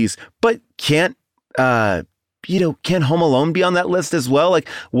movies, but can't can Home Alone be on that list as well? Like,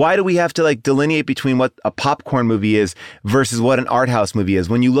 why do we have to like delineate between what a popcorn movie is versus what an art house movie is?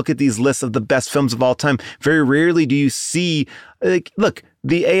 When you look at these lists of the best films of all time, very rarely do you see, like, look,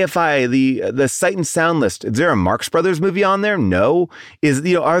 the AFI, the Sight and Sound list. Is there a Marx Brothers movie on there? No.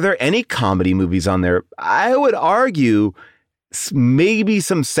 Are there any comedy movies on there? I would argue maybe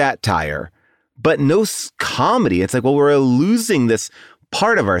some satire, but no comedy. It's like, well, we're losing this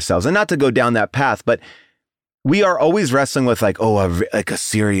part of ourselves, and not to go down that path, but we are always wrestling with like, like a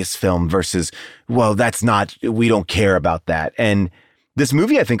serious film versus, well, we don't care about that. And this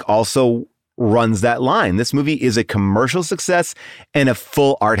movie, I think, also runs that line. This movie is a commercial success and a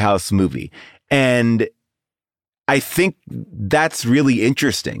full art house movie. And I think that's really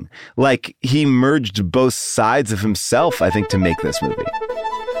interesting. Like, he merged both sides of himself, I think, to make this movie.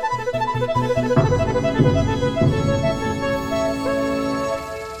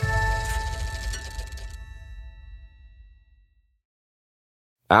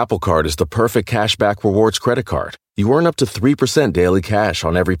 Apple Card is the perfect cashback rewards credit card. You earn up to 3% daily cash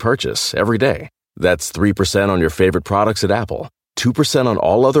on every purchase, every day. That's 3% on your favorite products at Apple, 2% on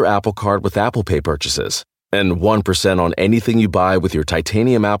all other Apple Card with Apple Pay purchases, and 1% on anything you buy with your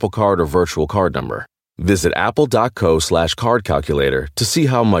titanium Apple Card or virtual card number. Visit apple.co/card calculator to see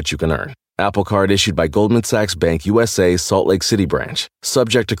how much you can earn. Apple Card issued by Goldman Sachs Bank USA, Salt Lake City branch.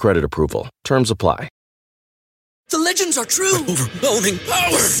 Subject to credit approval. Terms apply. The legends are true. Overwhelming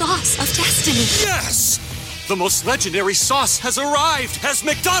power! The sauce of destiny. Yes! The most legendary sauce has arrived as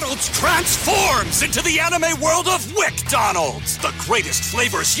McDonald's transforms into the anime world of WickDonald's. The greatest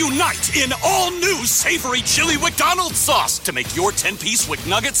flavors unite in all new savory chili McDonald's sauce to make your 10-piece Wick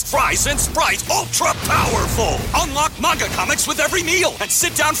Nuggets, fries, and Sprite ultra-powerful. Unlock manga comics with every meal and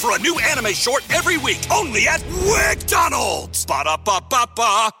sit down for a new anime short every week only at WickDonald's.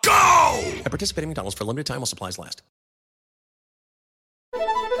 Ba-da-ba-ba-ba, go! At participating McDonald's for a limited time while supplies last.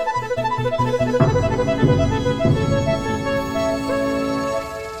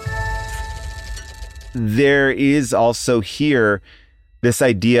 There is also here this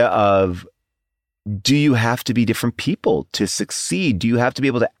idea of, do you have to be different people to succeed? Do you have to be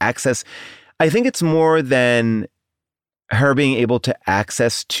able to access? I think it's more than her being able to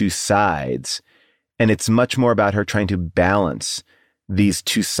access two sides. And it's much more about her trying to balance these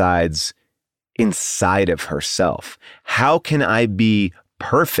two sides inside of herself. How can I be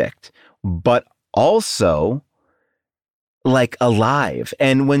perfect, but also like alive?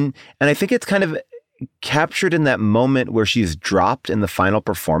 And I think it's kind of captured in that moment where she's dropped in the final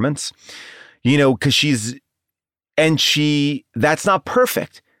performance, because that's not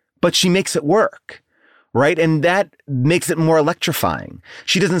perfect, but she makes it work. Right. And that makes it more electrifying.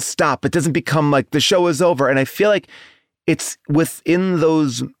 She doesn't stop. It doesn't become like the show is over. And I feel like it's within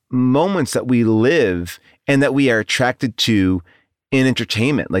those moments that we live and that we are attracted to in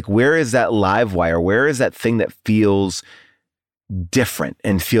entertainment. Like, where is that live wire? Where is that thing that feels different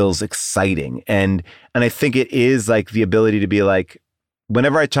and feels exciting? And I think it is like the ability to be like,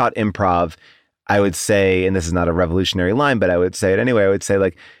 whenever I taught improv, I would say, and this is not a revolutionary line, but I would say it anyway, I would say,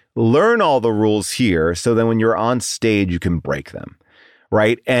 like, learn all the rules here so then when you're on stage, you can break them.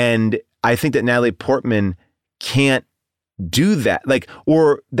 Right. And I think that Natalie Portman can't do that. Like,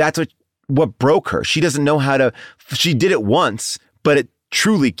 or that's what broke her. She doesn't know how to, she did it once, but it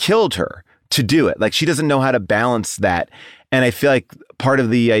truly killed her to do it. Like, she doesn't know how to balance that. And I feel like part of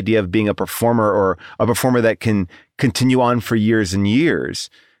the idea of being a performer, or a performer that can continue on for years and years,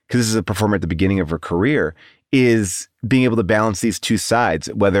 because this is a performer at the beginning of her career, is being able to balance these two sides.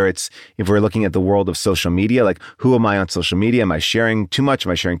 Whether it's, if we're looking at the world of social media, like, who am I on social media? Am I sharing too much?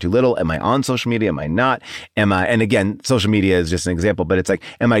 Am I sharing too little? Am I on social media? Am I not? And again, social media is just an example, but it's like,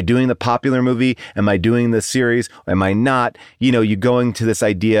 am I doing the popular movie? Am I doing the series? Am I not? You going to this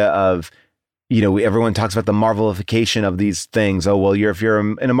idea of, everyone talks about the Marvelification of these things. Oh, well, if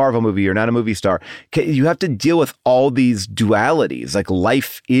you're in a Marvel movie, you're not a movie star. You have to deal with all these dualities. Like,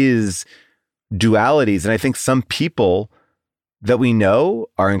 life is dualities. And I think some people that we know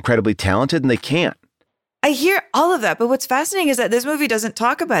are incredibly talented and they can't. I hear all of that. But what's fascinating is that this movie doesn't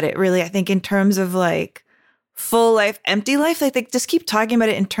talk about it really, I think, in terms of like full life, empty life. Like, they just keep talking about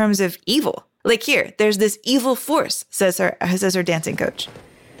it in terms of evil. Like, here, there's this evil force, says her dancing coach.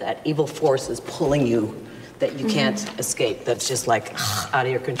 That evil force is pulling you, that you can't escape. That's just like out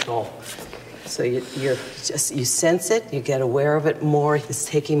of your control. So you sense it, you get aware of it more. It's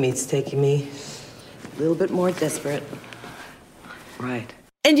taking me a little bit more desperate. Right.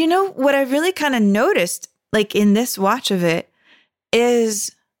 And what I really kind of noticed, like in this watch of it,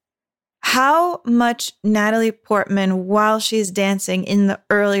 is how much Natalie Portman, while she's dancing in the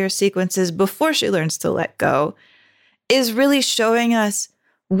earlier sequences before she learns to let go, is really showing us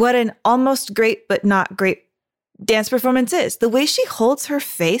what an almost great but not great dance performance is. The way she holds her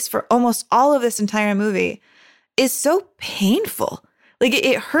face for almost all of this entire movie is so painful. Like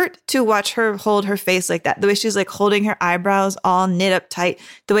it hurt to watch her hold her face like that. The way she's like holding her eyebrows all knit up tight,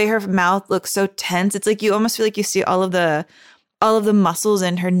 the way her mouth looks so tense. It's like you almost feel like you see all of the muscles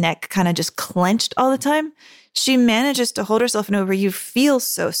in her neck kind of just clenched all the time. She manages to hold herself in a way where you feel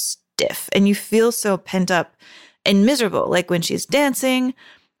so stiff and you feel so pent up and miserable. Like when she's dancing,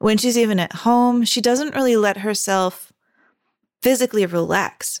 when she's even at home, she doesn't really let herself physically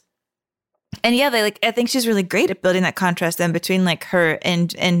relax. And yeah, I think she's really great at building that contrast then between like her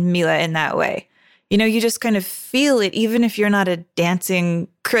and Mila in that way. You know, you just kind of feel it, even if you're not a dancing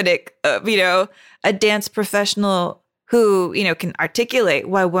critic, a dance professional who, can articulate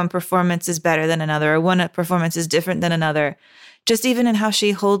why one performance is better than another or one performance is different than another. Just even in how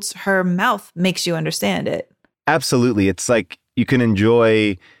she holds her mouth makes you understand it. Absolutely. It's like you can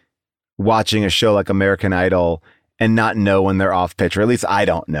enjoy watching a show like American Idol and not know when they're off pitch, or at least I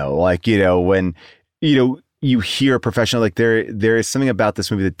don't know. Like, when, you hear a professional, like there is something about this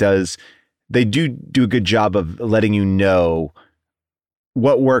movie that they do a good job of letting you know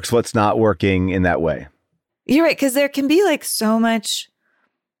what works, what's not working in that way. You're right, because there can be like so much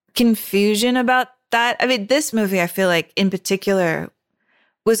confusion about that. I mean, this movie, I feel like in particular,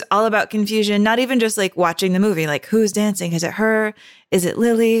 was all about confusion, not even just like watching the movie, like who's dancing? Is it her? Is it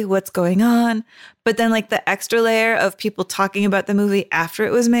Lily? What's going on? But then like the extra layer of people talking about the movie after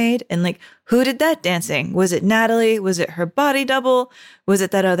it was made and like, who did that dancing? Was it Natalie? Was it her body double? Was it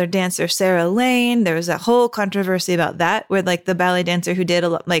that other dancer, Sarah Lane? There was that whole controversy about that where like the ballet dancer who did a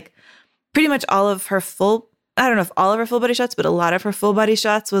lot, like pretty much all of her I don't know if all of her full body shots, but a lot of her full body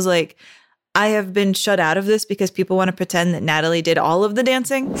shots was like, I have been shut out of this because people want to pretend that Natalie did all of the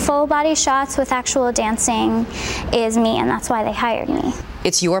dancing. Full body shots with actual dancing is me, and that's why they hired me.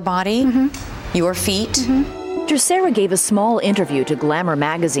 It's your body, your feet. Sarah gave a small interview to Glamour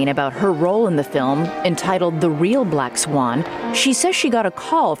magazine about her role in the film, entitled The Real Black Swan. She says she got a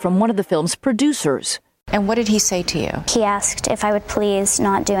call from one of the film's producers. And what did he say to you? He asked if I would please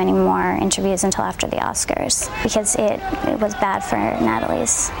not do any more interviews until after the Oscars because it was bad for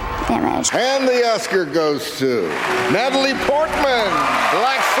Natalie's image. And the Oscar goes to Natalie Portman,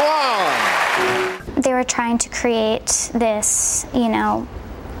 Black Swan. They were trying to create this,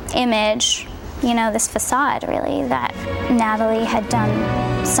 image, this facade really, that Natalie had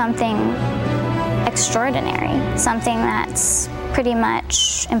done something extraordinary, something that's pretty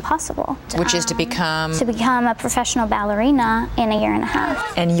much impossible. Which is to become a professional ballerina in a year and a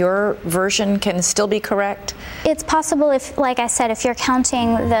half. And your version can still be correct? It's possible if, like I said, if you're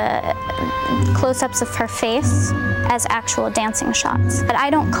counting the close-ups of her face as actual dancing shots. But I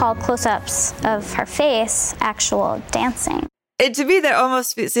don't call close-ups of her face actual dancing. To me, that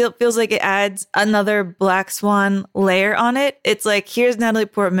almost feels like it adds another Black Swan layer on it. It's like, here's Natalie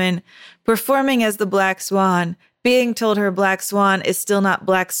Portman performing as the Black Swan, being told her Black Swan is still not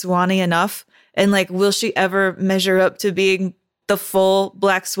Black Swan-y enough. And like, will she ever measure up to being the full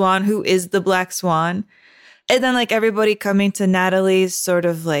Black Swan who is the Black Swan? And then like everybody coming to Natalie's sort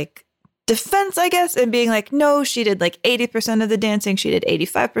of like defense, I guess, and being like, no, she did like 80% of the dancing. She did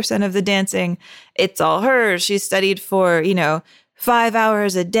 85% of the dancing. It's all her. She studied for, 5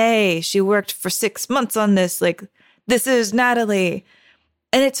 hours a day. She worked for 6 months on this. Like, this is Natalie.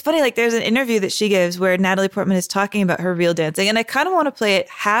 And it's funny, like there's an interview that she gives where Natalie Portman is talking about her real dancing. And I kind of want to play it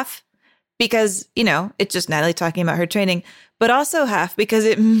half because, it's just Natalie talking about her training, but also half because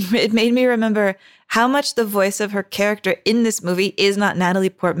it made me remember how much the voice of her character in this movie is not Natalie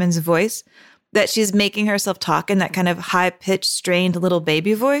Portman's voice, that she's making herself talk in that kind of high-pitched, strained little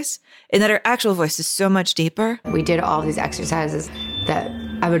baby voice, and that her actual voice is so much deeper. We did all these exercises that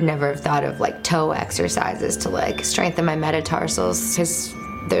I would never have thought of, like toe exercises to like strengthen my metatarsals, because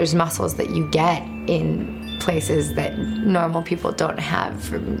there's muscles that you get in places that normal people don't have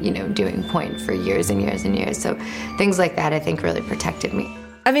from, doing point for years and years and years. So things like that, I think, really protected me.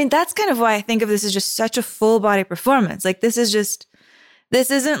 I mean, that's kind of why I think of this as just such a full body performance. Like this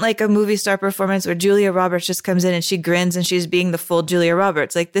isn't like a movie star performance where Julia Roberts just comes in and she grins and she's being the full Julia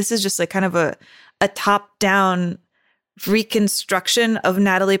Roberts. Like this is just like kind of a top down reconstruction of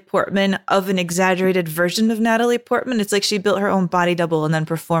Natalie Portman, of an exaggerated version of Natalie Portman. It's like she built her own body double and then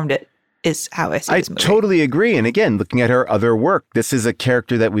performed it, is how I see this movie. I totally agree. And again, looking at her other work, this is a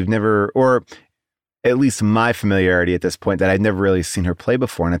character that we've never, or at least my familiarity at this point, that I'd never really seen her play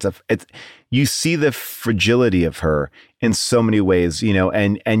before. And you see the fragility of her in so many ways,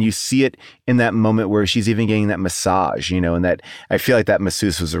 and you see it in that moment where she's even getting that massage, and that I feel like that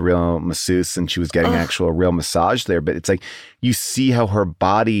masseuse was a real masseuse and she was getting actual real massage there. But it's like you see how her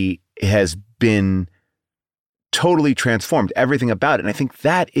body has been totally transformed, everything about it. And I think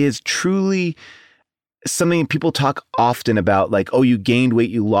that is truly something people talk often about, like, oh, you gained weight,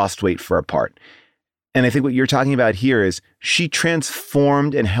 you lost weight for a part. And I think what you're talking about here is she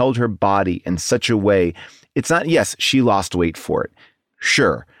transformed and held her body in such a way. It's not, yes, she lost weight for it.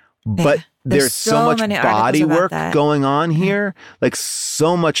 Sure. But there's so much body work going on here, like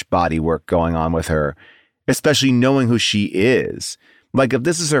so much body work going on with her, especially knowing who she is. Like if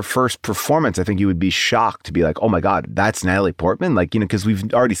this is her first performance, I think you would be shocked to be like, oh my God, that's Natalie Portman. Like, because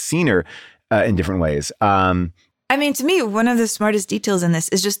we've already seen her in different ways. I mean, to me, one of the smartest details in this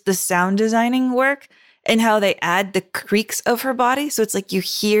is just the sound designing work and how they add the creaks of her body. So it's like you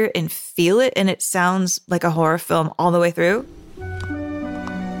hear and feel it and it sounds like a horror film all the way through.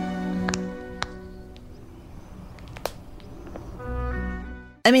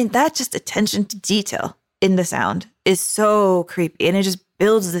 I mean, that just attention to detail in the sound is so creepy. And it just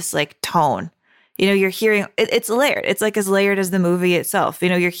builds this like tone. You're hearing, it's layered. It's like as layered as the movie itself.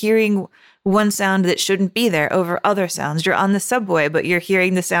 You're hearing one sound that shouldn't be there over other sounds. You're on the subway, but you're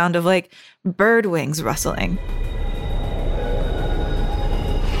hearing the sound of like bird wings rustling.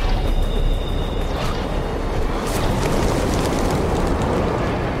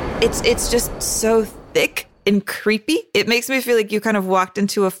 It's just so thick and creepy. It makes me feel like you kind of walked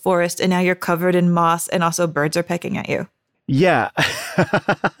into a forest and now you're covered in moss and also birds are pecking at you. Yeah.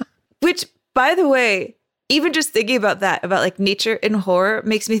 Which, by the way, even just thinking about that, about like nature and horror,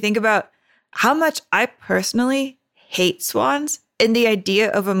 makes me think about how much I personally hate swans. And the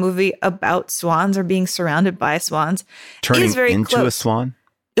idea of a movie about swans or being surrounded by swans is very into close. A swan?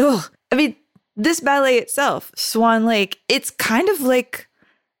 Ugh. I mean, this ballet itself, Swan Lake, it's kind of like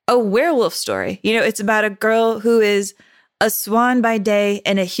a werewolf story. It's about a girl who is a swan by day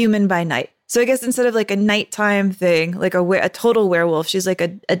and a human by night. So I guess instead of like a nighttime thing, like a total werewolf, she's like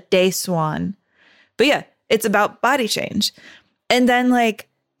a day swan. But yeah, it's about body change. And then like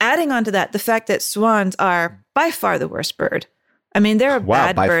adding on to that, the fact that swans are by far the worst bird. I mean, there are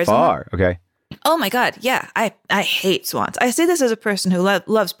bad birds. Wow, by far. Okay. Oh my God. Yeah. I hate swans. I say this as a person who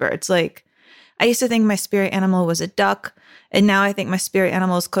loves birds. Like I used to think my spirit animal was a duck. And now I think my spirit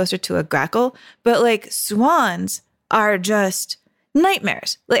animal is closer to a grackle. But like swans are just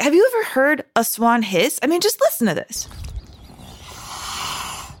nightmares. Like, have you ever heard a swan hiss? I mean, just listen to this.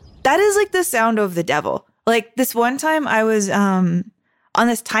 That is like the sound of the devil. Like this one time I was on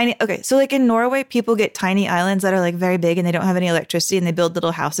this tiny, so like in Norway, people get tiny islands that are like very big and they don't have any electricity and they build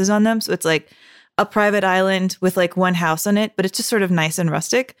little houses on them. So it's like a private island with like one house on it, but it's just sort of nice and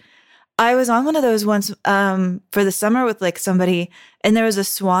rustic. I was on one of those once for the summer with like somebody, and there was a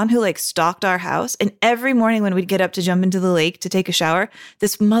swan who like stalked our house. And every morning when we'd get up to jump into the lake to take a shower,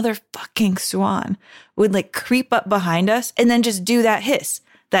 this motherfucking swan would like creep up behind us and then just do that hiss,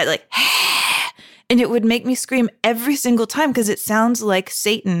 that like, and it would make me scream every single time because it sounds like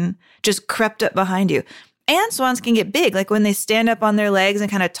Satan just crept up behind you. And swans can get big. Like when they stand up on their legs and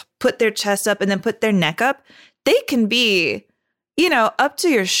kind of put their chest up and then put their neck up, they can be, up to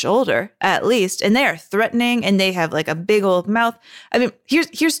your shoulder at least. And they are threatening and they have like a big old mouth. I mean,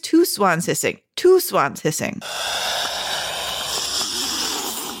 here's two swans hissing.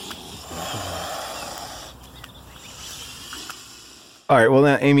 All right. Well,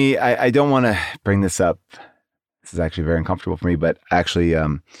 now, Amy, I don't want to bring this up. This is actually very uncomfortable for me, but actually,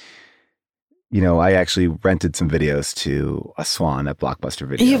 I actually rented some videos to a swan at Blockbuster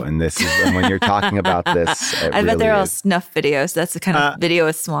Video. And this is when you're talking about this. I bet they're all snuff videos. That's the kind of video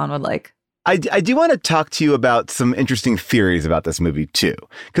a swan would like. I do want to talk to you about some interesting theories about this movie, too,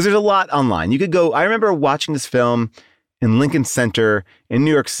 because there's a lot online. You could go. I remember watching this film in Lincoln Center in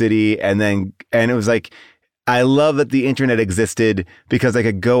New York City. And it was like, I love that the internet existed because I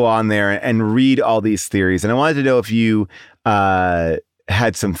could go on there and read all these theories. And I wanted to know if you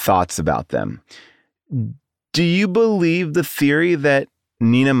had some thoughts about them. Do you believe the theory that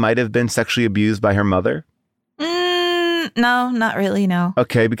Nina might have been sexually abused by her mother? No, not really, no.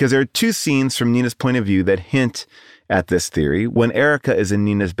 Okay, because there are two scenes from Nina's point of view that hint at this theory. When Erica is in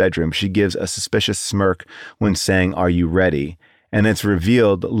Nina's bedroom, she gives a suspicious smirk when saying, "Are you ready?" And it's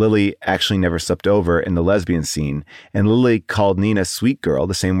revealed Lily actually never slept over in the lesbian scene. And Lily called Nina sweet girl,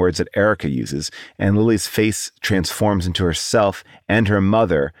 the same words that Erica uses. And Lily's face transforms into herself and her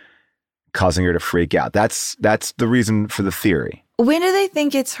mother, causing her to freak out. That's the reason for the theory. When do they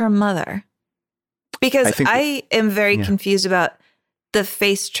think it's her mother? Because I am very confused about the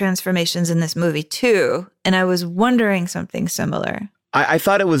face transformations in this movie too. And I was wondering something similar. I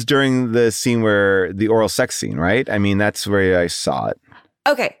thought it was during the scene where the oral sex scene, right? I mean, that's where I saw it.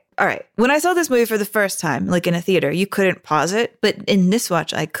 Okay. All right. When I saw this movie for the first time, like in a theater, you couldn't pause it. But in this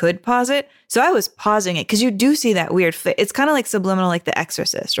watch, I could pause it. So I was pausing it because you do see that weird face. It's kind of like subliminal, like The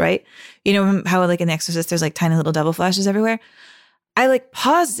Exorcist, right? You know how like in The Exorcist, there's like tiny little devil flashes everywhere? I like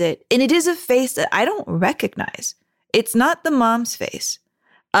paused it, and it is a face that I don't recognize. It's not the mom's face.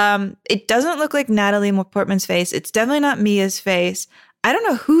 It doesn't look like Natalie Portman's face. It's definitely not Mia's face. I don't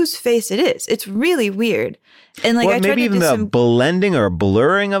know whose face it is. It's really weird. And like, well, I tried maybe to even do the some blending or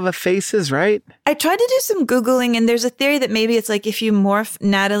blurring of a faces, right? I tried to do some Googling, and there's a theory that maybe it's like if you morph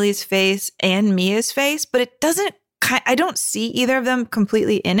Natalie's face and Mia's face, but it doesn't, I don't see either of them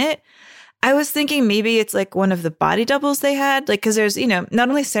completely in it. I was thinking maybe it's like one of the body doubles they had, like, because there's, you know, not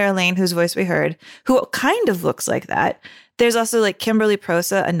only Sarah Lane, whose voice we heard, who kind of looks like that. There's also like Kimberly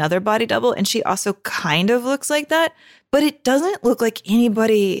Prosa, another body double, and she also kind of looks like that, but it doesn't look like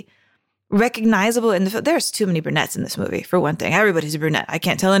anybody recognizable in the film. There's too many brunettes in this movie, for one thing. Everybody's a brunette. I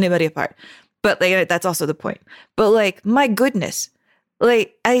can't tell anybody apart. But like, that's also the point. But like, my goodness.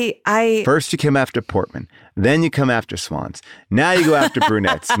 Like, I First you come after Portman, then you come after Swans. Now you go after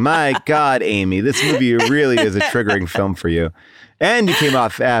brunettes. My God, Amy, this movie really is a triggering film for you. And you came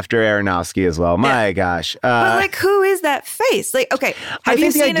off after Aronofsky as well. My gosh. But like, who is that face? Like, okay, have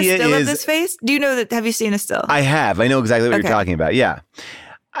you seen a still of this face? Do you know that? Have you seen a still? I have. I know exactly what you're talking about. Yeah.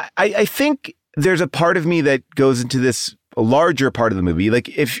 I think there's a part of me that goes into this larger part of the movie. Like,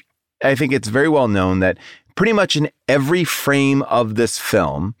 I think it's very well known that pretty much in every frame of this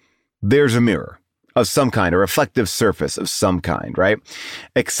film, there's a mirror of some kind, a reflective surface of some kind, right?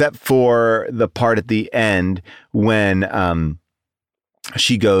 Except for the part at the end when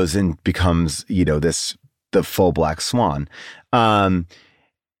she goes and becomes, you know, the full Black Swan.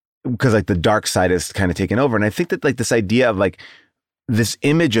 Because like the dark side is kind of taken over. And I think that like this idea of like, this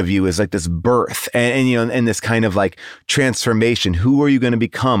image of you is like this birth and you know, and this kind of like transformation. Who are you going to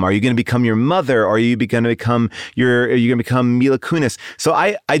become? Are you going to become your mother? Or are you going to become Mila Kunis? So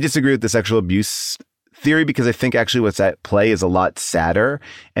I disagree with the sexual abuse theory because I think actually what's at play is a lot sadder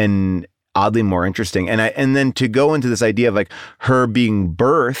and oddly more interesting. And then to go into this idea of like her being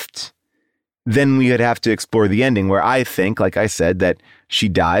birthed, then we would have to explore the ending where I think, like I said, that she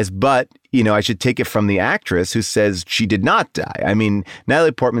dies, but you know, I should take it from the actress who says she did not die. I mean,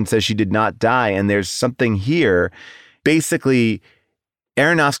 Natalie Portman says she did not die. And there's something here. Basically,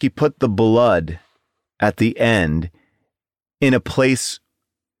 Aronofsky put the blood at the end in a place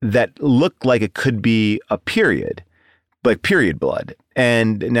that looked like it could be a period, like period blood.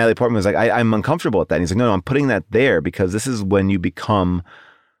 And Natalie Portman was like, I'm uncomfortable with that. And he's like, no, I'm putting that there because this is when you become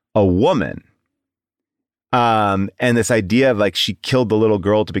a woman. And this idea of like she killed the little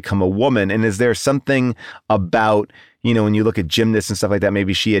girl to become a woman. And is there something about, you know, when you look at gymnasts and stuff like that,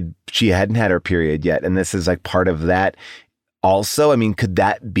 maybe she hadn't had her period yet. And this is like part of that also. I mean, could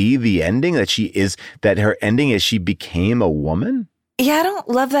that be the ending that her ending is she became a woman? Yeah, I don't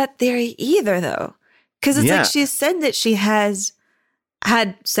love that theory either though. Because it's like she said that she has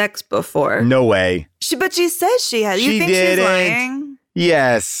had sex before. No way. But she says she has. You think she's lying?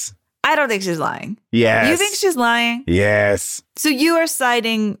 Yes. I don't think she's lying. Yes. You think she's lying? Yes. So you are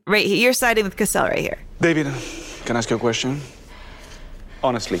siding right here. You're siding with Cassell right here. David, can I ask you a question?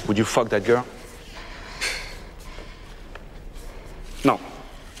 Honestly, would you fuck that girl? No.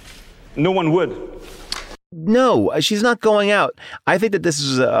 No one would. No, she's not going out. I think that this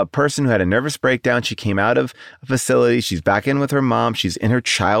is a person who had a nervous breakdown. She came out of a facility. She's back in with her mom. She's in her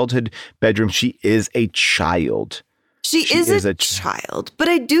childhood bedroom. She is a child. She is a child, but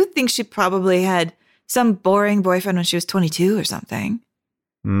I do think she probably had some boring boyfriend when she was 22 or something.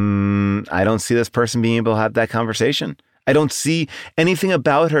 I don't see this person being able to have that conversation. I don't see anything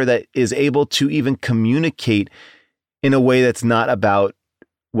about her that is able to even communicate in a way that's not about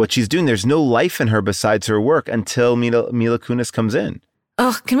what she's doing. There's no life in her besides her work until Mila Kunis comes in.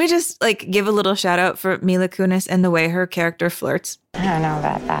 Oh, can we just like give a little shout out for Mila Kunis and the way her character flirts? I don't know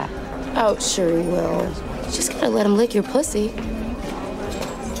about that. Oh, sure you will. You just gotta let him lick your pussy.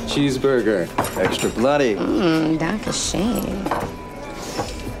 Cheeseburger, extra bloody. That's a shame.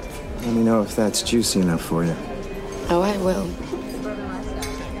 Let me know if that's juicy enough for you. Oh, I will.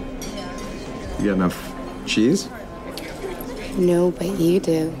 You got enough cheese? No, but you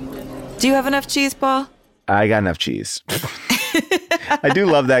do. Do you have enough cheese, Paul? I got enough cheese. I do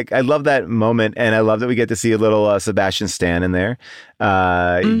love that. I love that moment. And I love that we get to see a little Sebastian Stan in there.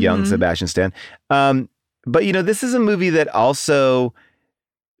 Young Sebastian Stan. But, you know, this is a movie that also,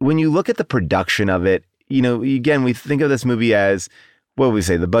 when you look at the production of it, you know, again, we think of this movie as what would we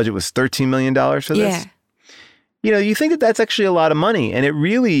say? The budget was $13 million for this? Yeah. You know, you think that that's actually a lot of money, and it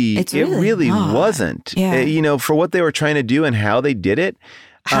really not. wasn't. Yeah. You know, for what they were trying to do and how they did it.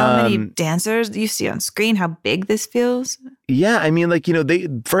 How many dancers you see on screen, how big this feels. Yeah, I mean, like, you know, they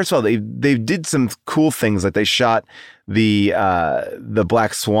first of all, they did some cool things. Like they shot the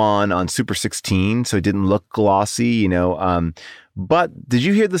Black Swan on Super 16, so it didn't look glossy, you know. But did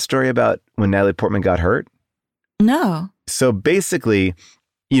you hear the story about when Natalie Portman got hurt? No. So basically,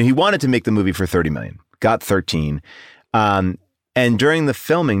 you know, he wanted to make the movie for $30 million, got 13. And during the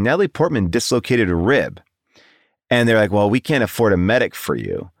filming, Natalie Portman dislocated a rib. And they're like, well, we can't afford a medic for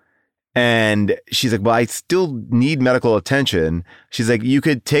you. And she's like, well, I still need medical attention. She's like, you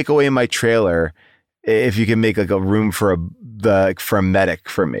could take away my trailer if you can make like a room for a medic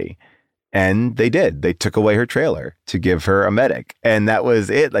for me. And they did. They took away her trailer to give her a medic. And that was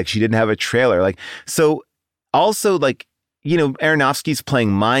it. Like, she didn't have a trailer. Like, so also, like, you know, Aronofsky's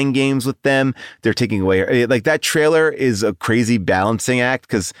playing mind games with them. They're taking away, like, that trailer is a crazy balancing act,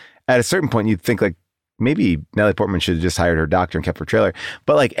 because at a certain point you'd think like, maybe Natalie Portman should have just hired her doctor and kept her trailer.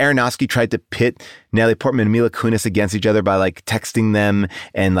 But like Aronofsky tried to pit Natalie Portman and Mila Kunis against each other by like texting them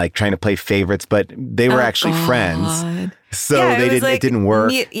and like trying to play favorites, but they were actually friends. So Yeah, it didn't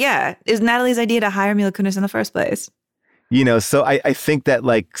work. Yeah. It was Natalie's idea to hire Mila Kunis in the first place. You know, so I think that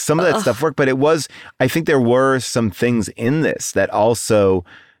like some of that stuff worked, but I think there were some things in this that also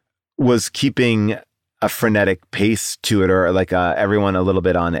was keeping a frenetic pace to it, or like everyone a little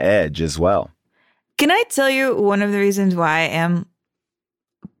bit on edge as well. Can I tell you one of the reasons why I am,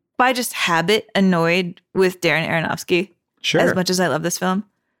 by just habit, annoyed with Darren Aronofsky? Sure. As much as I love this film.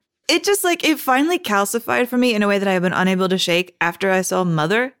 It just like, it finally calcified for me in a way that I've been unable to shake after I saw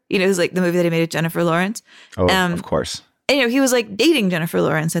Mother. You know, it was like the movie that he made with Jennifer Lawrence. Oh, of course. And, you know, he was like dating Jennifer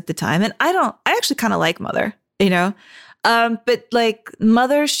Lawrence at the time. And I actually kind of like Mother, you know? But like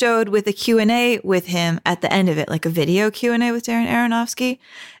Mother showed with a Q&A with him at the end of it, like a video Q&A with Darren Aronofsky.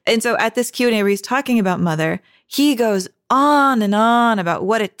 And so at this Q&A where he's talking about Mother, he goes on and on about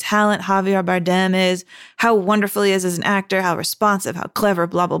what a talent Javier Bardem is, how wonderful he is as an actor, how responsive, how clever,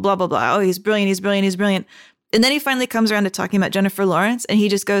 blah, blah, blah, blah, blah. Oh, he's brilliant, he's brilliant, he's brilliant. And then he finally comes around to talking about Jennifer Lawrence, and he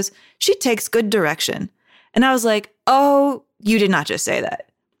just goes, she takes good direction. And I was like, oh, you did not just say that.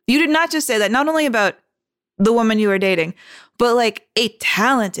 You did not just say that, not only about the woman you are dating, but like a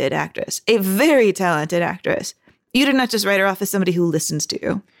talented actress, a very talented actress. You did not just write her off as somebody who listens to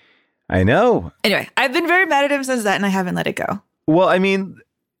you. I know. Anyway, I've been very mad at him since that, and I haven't let it go. Well, I mean,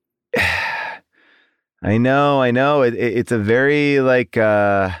 I know. It's a very like,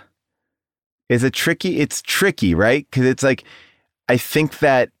 it's tricky, right? Because it's like, I think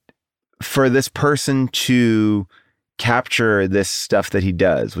that for this person to capture this stuff that he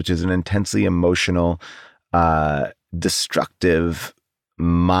does, which is an intensely emotional, destructive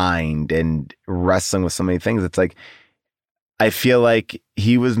mind and wrestling with so many things, it's like, I feel like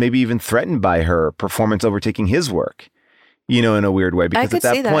he was maybe even threatened by her performance overtaking his work, you know, in a weird way, because at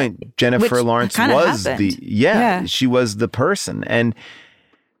that point, Jennifer Lawrence was she was the person. And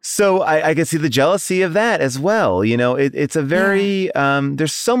so I could see the jealousy of that as well. You know, it's a very,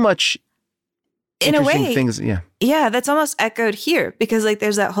 there's so much in a way, things. Yeah, that's almost echoed here, because like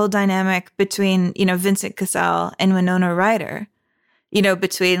there's that whole dynamic between, you know, Vincent Cassel and Winona Ryder, you know,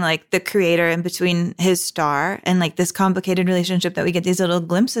 between like the creator and between his star, and like this complicated relationship that we get these little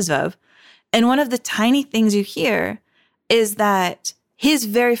glimpses of. And one of the tiny things you hear is that his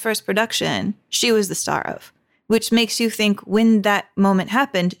very first production, she was the star of, which makes you think when that moment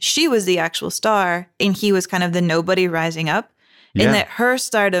happened, she was the actual star and he was kind of the nobody rising up. Yeah. And that her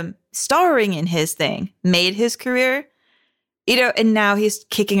stardom, starring in his thing, made his career, you know, and now he's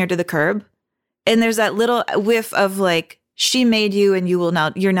kicking her to the curb. And there's that little whiff of like, she made you and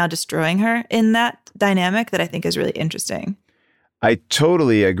you're now destroying her in that dynamic that I think is really interesting. I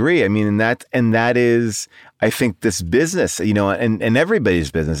totally agree. I mean, and that is, I think, this business, you know, and everybody's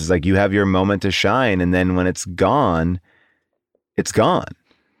business is like, you have your moment to shine, and then when it's gone, it's gone.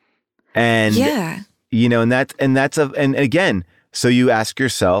 And you know, and again, so you ask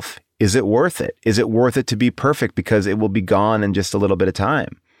yourself, is it worth it? Is it worth it to be perfect, because it will be gone in just a little bit of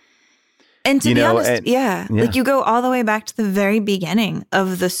time? And to be honest, like you go all the way back to the very beginning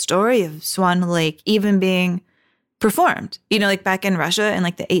of the story of Swan Lake even being performed, you know, like back in Russia in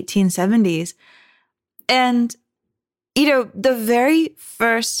like the 1870s. And, you know, the very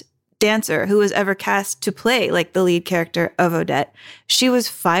first dancer who was ever cast to play like the lead character of Odette, she was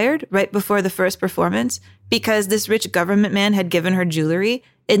fired right before the first performance because this rich government man had given her jewelry,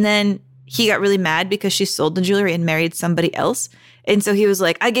 and then he got really mad because she sold the jewelry and married somebody else. And so he was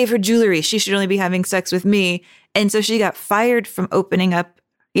like, I gave her jewelry. She should only be having sex with me. And so she got fired from opening up,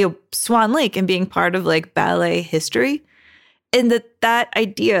 Swan Lake and being part of like ballet history. And that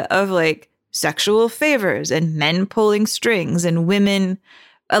idea of like sexual favors and men pulling strings and women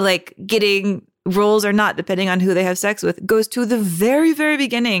like getting roles or not, depending on who they have sex with, goes to the very, very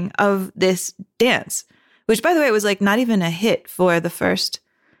beginning of this dance, which, by the way, was like not even a hit for the first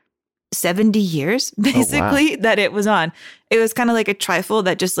 70 years, basically, that it was on. It was kind of like a trifle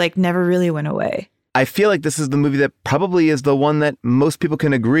that just like never really went away. I feel like this is the movie that probably is the one that most people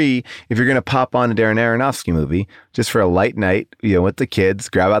can agree, if you're going to pop on a Darren Aronofsky movie just for a light night, with the kids,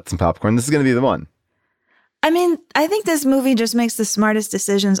 grab out some popcorn, this is going to be the one. I mean, I think this movie just makes the smartest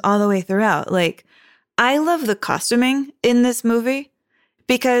decisions all the way throughout. Like, I love the costuming in this movie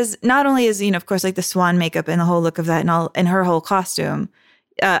because not only is, of course, like the swan makeup and the whole look of that and her whole costume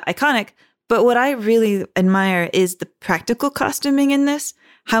iconic, but what I really admire is the practical costuming in this.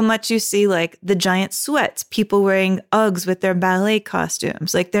 How much you see like the giant sweats, people wearing Uggs with their ballet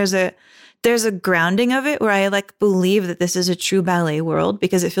costumes. Like there's a grounding of it where I like believe that this is a true ballet world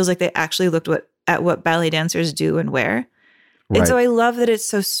because it feels like they actually looked at what ballet dancers do and wear. Right. And so I love that it's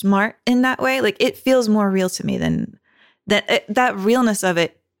so smart in that way. Like it feels more real to me than that realness of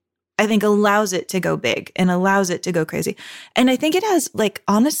it. I think allows it to go big and allows it to go crazy. And I think it has like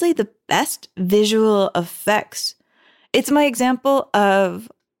honestly the best visual effects. It's my example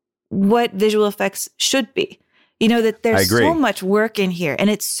of what visual effects should be. That there's so much work in here and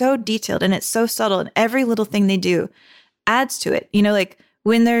it's so detailed and it's so subtle and every little thing they do adds to it. Like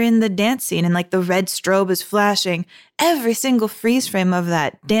when they're in the dance scene and like the red strobe is flashing, every single freeze frame of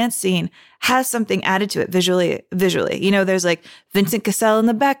that dance scene has something added to it visually. There's like Vincent Cassel in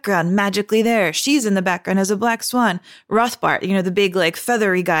the background, magically there. She's in the background as a black swan. Rothbart, the big like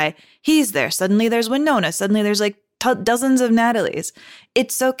feathery guy, he's there. Suddenly there's Winona. Suddenly there's like dozens of Natalies.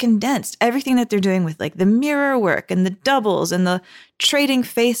 It's so condensed. Everything that they're doing with like the mirror work and the doubles and the trading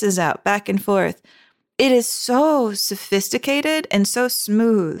faces out back and forth. It is so sophisticated and so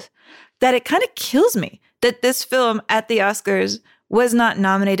smooth that it kind of kills me that this film at the Oscars was not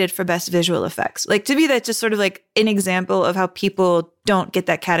nominated for Best Visual Effects. Like to me, that's just sort of like an example of how people don't get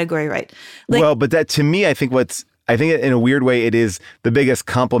that category right. Like, but that to me, I think in a weird way, it is the biggest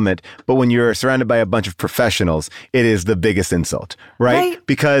compliment. But when you're surrounded by a bunch of professionals, it is the biggest insult, right?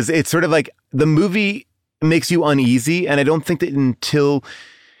 Because it's sort of like the movie makes you uneasy. And I don't think that until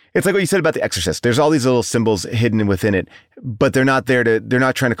it's like what you said about The Exorcist. There's all these little symbols hidden within it, but they're not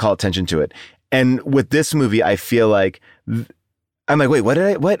trying to call attention to it. And with this movie, I feel like I'm like, wait,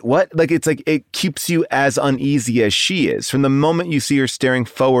 what? Like, it's like it keeps you as uneasy as she is. From the moment you see her staring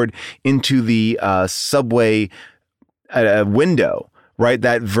forward into the subway window, right?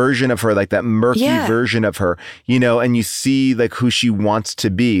 That version of her, like that murky version of her, and you see like who she wants to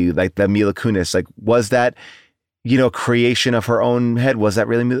be, like the Mila Kunis. Like, was that, creation of her own head? Was that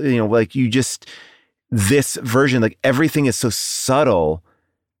really, like this version, like everything is so subtle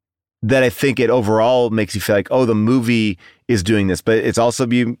that I think it overall makes you feel like, oh, the movie is doing this, but it's also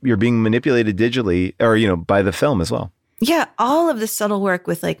you're being manipulated digitally or, by the film as well. Yeah. All of the subtle work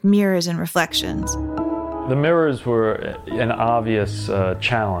with like mirrors and reflections. The mirrors were an obvious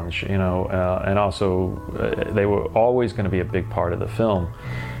challenge, and also they were always going to be a big part of the film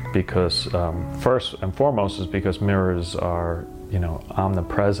because first and foremost is because mirrors are,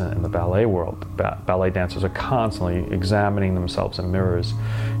 omnipresent in the ballet world. Ballet dancers are constantly examining themselves in mirrors,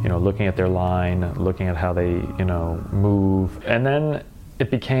 looking at their line, looking at how they, move. And then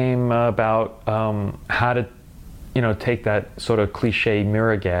it became about how to take that sort of cliche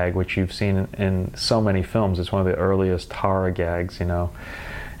mirror gag, which you've seen in so many films. It's one of the earliest horror gags,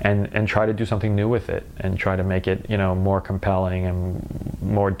 and try to do something new with it and try to make it, more compelling and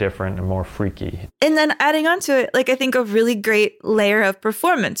more different and more freaky. And then adding on to it, like, I think a really great layer of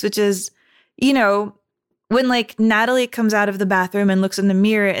performance, which is, when like Natalie comes out of the bathroom and looks in the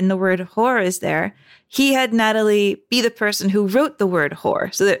mirror and the word whore is there, he had Natalie be the person who wrote the word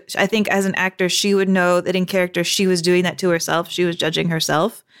whore. So that I think as an actor, she would know that in character, she was doing that to herself. She was judging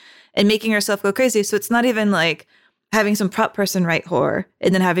herself and making herself go crazy. So it's not even like having some prop person write whore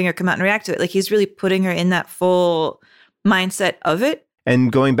and then having her come out and react to it. Like he's really putting her in that full mindset of it.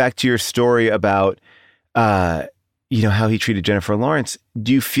 And going back to your story about, how he treated Jennifer Lawrence,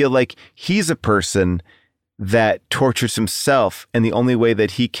 do you feel like he's a person that tortures himself and the only way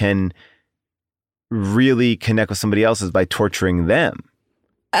that he can really connect with somebody else is by torturing them?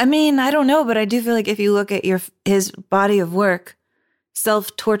 I mean, I don't know, but I do feel like if you look at his body of work,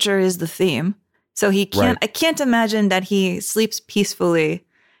 self-torture is the theme. So he can't, I can't imagine that he sleeps peacefully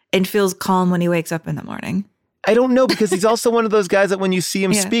and feels calm when he wakes up in the morning? I don't know, because he's also one of those guys that when you see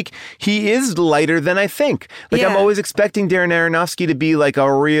him speak, he is lighter than I think. Like, I'm always expecting Darren Aronofsky to be like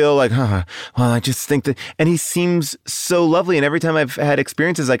a real, like, well, I just think that, and he seems so lovely. And every time I've had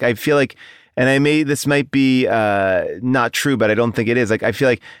experiences, like, I feel like, and this might be not true, but I don't think it is. Like, I feel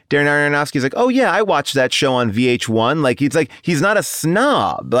like Darren Aronofsky's like, oh yeah, I watched that show on VH1. Like, he's not a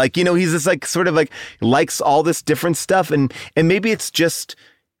snob. Like, he's just like, sort of like, likes all this different stuff. And maybe it's just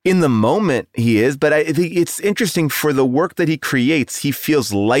in the moment he is, but I think it's interesting for the work that he creates. He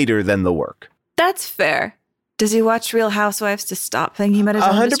feels lighter than the work. That's fair. Does he watch Real Housewives to stop thinking about his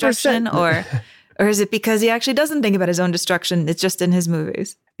own 100%. destruction? Or is it because he actually doesn't think about his own destruction? It's just in his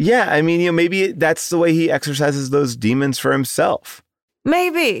movies. Yeah. I mean, maybe that's the way he exercises those demons for himself.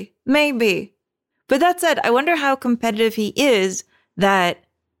 Maybe. But that said, I wonder how competitive he is that,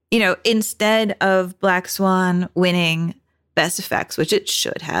 instead of Black Swan winning Best Effects, which it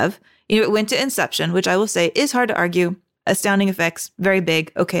should have, it went to Inception, which I will say is hard to argue. Astounding effects, very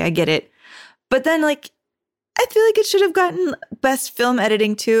big. Okay, I get it. But then, I feel like it should have gotten Best Film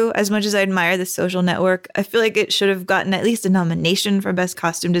Editing too, as much as I admire The Social Network. I feel like it should have gotten at least a nomination for Best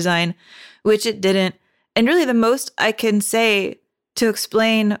Costume Design, which it didn't. And really the most I can say to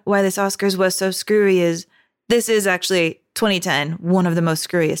explain why this Oscars was so screwy is this is actually 2010, one of the most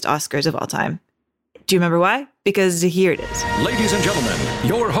screwiest Oscars of all time. Do you remember why? Because here it is. Ladies and gentlemen,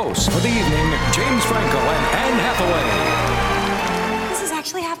 your hosts for the evening, James Franco and Anne Hathaway. This is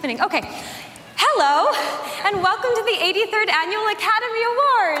actually happening. Okay. Hello, and welcome to the 83rd Annual Academy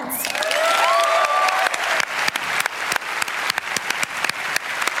Awards.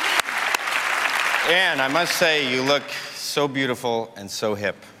 Anne, I must say, you look so beautiful and so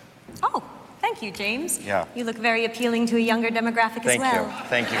hip. Oh, thank you, James. Yeah. You look very appealing to a younger demographic as well.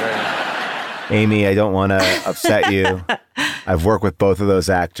 Thank you very much. Amy, I don't want to upset you. I've worked with both of those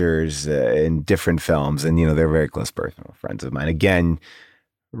actors in different films, and, they're very close personal friends of mine. Again,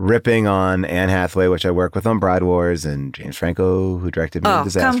 ripping on Anne Hathaway, which I work with on Bride Wars, and James Franco, who directed me in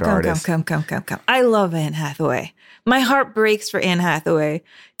Disaster Artist. Come. I love Anne Hathaway. My heart breaks for Anne Hathaway,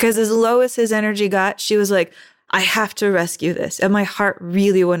 because as low as his energy got, she was like, I have to rescue this. And my heart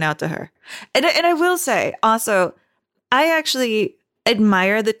really went out to her. And I will say, also, I actually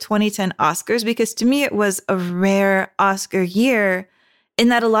admire the 2010 Oscars, because to me it was a rare Oscar year in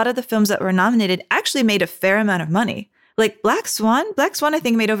that a lot of the films that were nominated actually made a fair amount of money. Like Black Swan I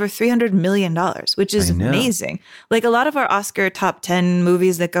think made over $300 million, which is amazing. Like a lot of our Oscar top 10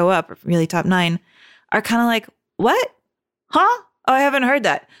 movies that go up, or really top 9, are kind of like, what? Huh? Oh, I haven't heard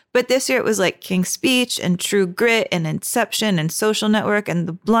that. But this year it was like King's Speech and True Grit and Inception and Social Network and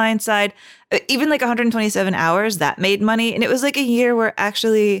The Blind Side. Even like 127 Hours, that made money. And it was like a year where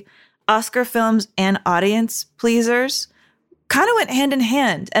actually Oscar films and audience pleasers kind of went hand in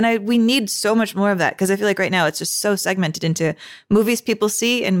hand. And we need so much more of that, because I feel like right now it's just so segmented into movies people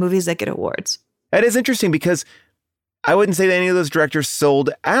see and movies that get awards. That is interesting, because I wouldn't say that any of those directors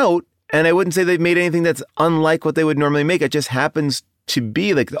sold out, and I wouldn't say they've made anything that's unlike what they would normally make. It just happens to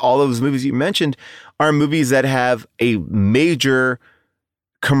be like all those movies you mentioned are movies that have a major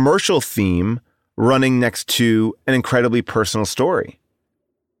commercial theme running next to an incredibly personal story.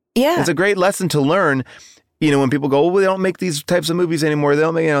 Yeah. It's a great lesson to learn. When people go, well, they don't make these types of movies anymore. They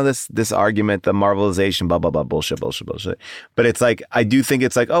don't make, this argument, the Marvelization, blah, blah, blah, bullshit. But it's like, I do think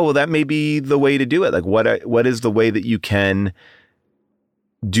it's like, oh, well, that may be the way to do it. Like, what is the way that you can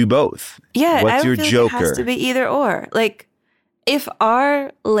do both? Yeah. What's your Joker? It has to be either or. Like, if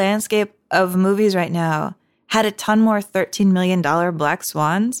our landscape of movies right now had a ton more $13 million Black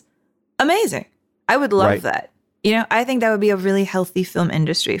Swans, amazing. I would love that. I think that would be a really healthy film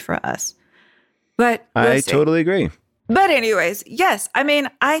industry for us. But I totally agree. But anyways, yes,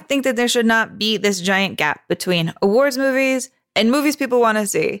 I think that there should not be this giant gap between awards movies and movies people want to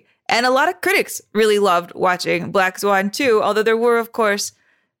see. And a lot of critics really loved watching Black Swan too, although there were, of course,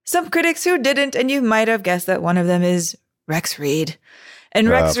 some critics who didn't, and you might have guessed that one of them is Rex Reed. And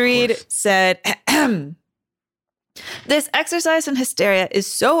Rex Reed said, this exercise in hysteria is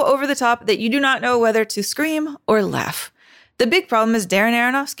so over the top that you do not know whether to scream or laugh. The big problem is Darren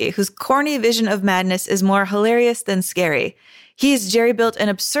Aronofsky, whose corny vision of madness is more hilarious than scary. He's jerry-built an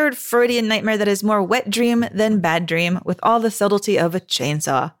absurd Freudian nightmare that is more wet dream than bad dream, with all the subtlety of a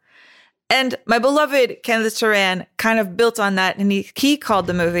chainsaw. And my beloved Kenneth Turan kind of built on that, and he called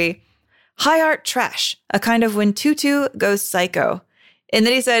the movie high art trash, a kind of when Tutu goes psycho. And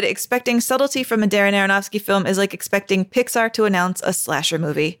then he said, expecting subtlety from a Darren Aronofsky film is like expecting Pixar to announce a slasher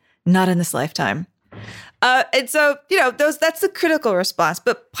movie. Not in this lifetime. And so, that's the critical response.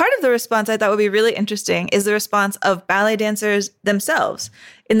 But part of the response I thought would be really interesting is the response of ballet dancers themselves.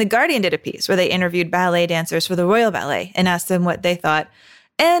 In The Guardian did a piece where they interviewed ballet dancers for the Royal Ballet and asked them what they thought.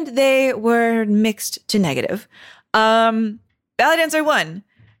 And they were mixed to negative. Ballet Dancer 1.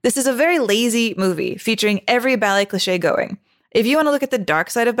 This is a very lazy movie featuring every ballet cliche going. If you want to look at the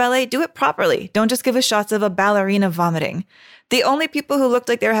dark side of ballet, do it properly. Don't just give us shots of a ballerina vomiting. The only people who looked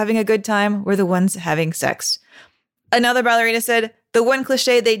like they were having a good time were the ones having sex. Another ballerina said, the one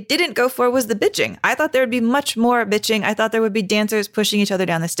cliche they didn't go for was the bitching. I thought there would be much more bitching. I thought there would be dancers pushing each other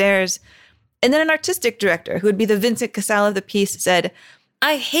down the stairs. And then an artistic director, who would be the Vincent Cassel of the piece, said,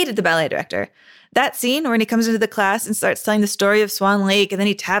 I hated the ballet director. That scene when he comes into the class and starts telling the story of Swan Lake and then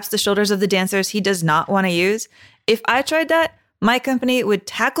he taps the shoulders of the dancers he does not want to use. If I tried that, my company would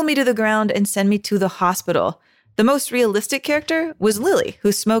tackle me to the ground and send me to the hospital. The most realistic character was Lily,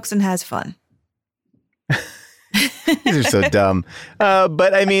 who smokes and has fun. These are so dumb.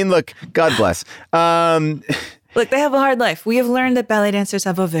 But I mean, look, God bless. Look, they have a hard life. We have learned that ballet dancers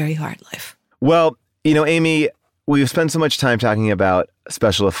have a very hard life. Well, Amy, we've spent so much time talking about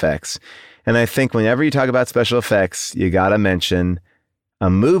special effects. And I think whenever you talk about special effects, you got to mention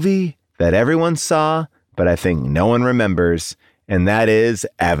a movie that everyone saw, but I think no one remembers. And that is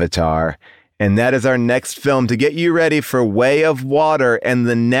Avatar. And that is our next film to get you ready for Way of Water and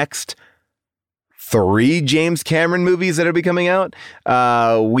the next 3 James Cameron movies that will be coming out.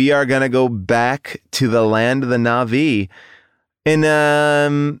 We are going to go back to the land of the Na'vi in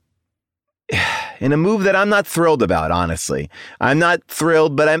a move that I'm not thrilled about, honestly. I'm not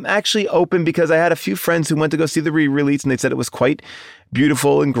thrilled, but I'm actually open because I had a few friends who went to go see the re-release and they said it was quite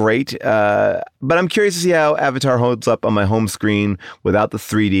beautiful and great. But I'm curious to see how Avatar holds up on my home screen without the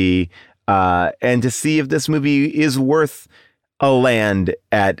 3D and to see if this movie is worth a land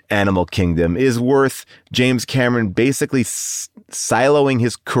at Animal Kingdom, is worth James Cameron basically siloing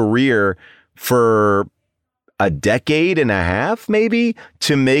his career for a decade and a half, maybe,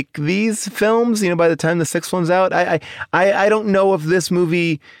 to make these films, by the time the 6th one's out. I don't know if this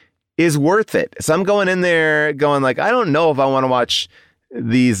movie is worth it. So I'm going in there going like, I don't know if I want to watch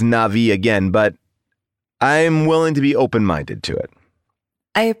these Na'vi again, but I'm willing to be open-minded to it.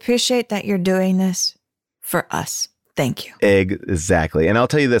 I appreciate that you're doing this for us. Thank you. Exactly. And I'll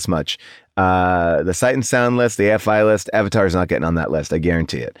tell you this much. The Sight and Sound list, the AFI list, Avatar is not getting on that list. I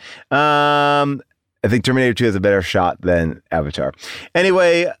guarantee it. I think Terminator 2 has a better shot than Avatar.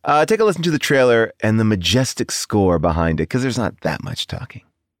 Anyway, take a listen to the trailer and the majestic score behind it, because there's not that much talking.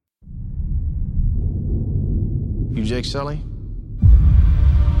 You Jake Sully?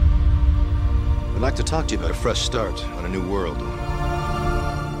 I'd like to talk to you about a fresh start on a new world.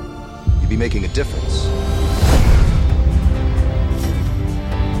 You'd be making a difference.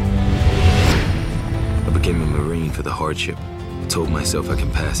 I became a Marine for the hardship. I told myself I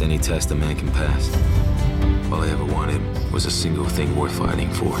can pass any test a man can pass. All I ever wanted was a single thing worth fighting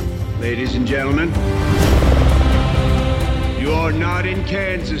for. Ladies and gentlemen, you are not in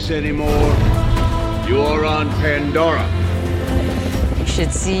Kansas anymore. You are on Pandora. You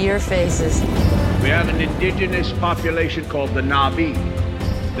should see your faces. We have an indigenous population called the Na'vi.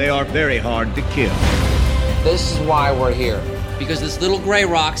 They are very hard to kill. This is why we're here. Because this little gray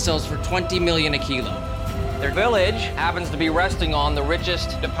rock sells for 20 million a kilo. Their village happens to be resting on the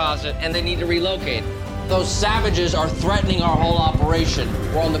richest deposit, and they need to relocate. Those savages are threatening our whole operation.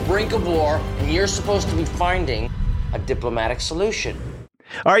 We're on the brink of war, and you're supposed to be finding a diplomatic solution.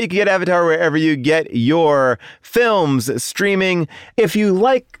 All right, you can get Avatar wherever you get your films streaming. If you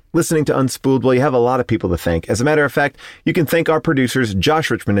like listening to Unspooled, well, you have a lot of people to thank. As a matter of fact, you can thank our producers,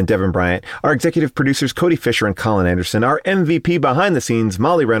 Josh Richmond and Devin Bryant, our executive producers, Cody Fisher and Colin Anderson, our MVP behind the scenes,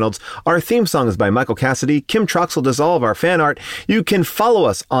 Molly Reynolds. Our theme song is by Michael Cassidy. Kim Troxel does all of our fan art. You can follow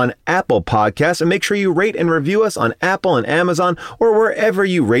us on Apple Podcasts and make sure you rate and review us on Apple and Amazon or wherever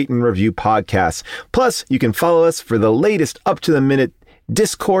you rate and review podcasts. Plus, you can follow us for the latest up-to-the-minute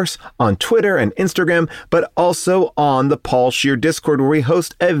discourse on Twitter and Instagram, but also on the Paul Scheer Discord, where we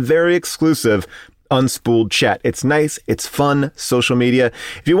host a very exclusive Unspooled chat. It's nice. It's fun. Social media.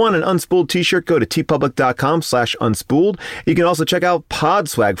 If you want an Unspooled t-shirt, go to tpublic.com/unspooled. You can also check out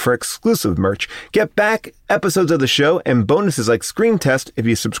Podswag for exclusive merch. Get back episodes of the show and bonuses like Screen Test if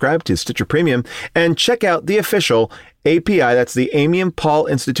you subscribe to Stitcher Premium, and check out the official API, that's the Amy and Paul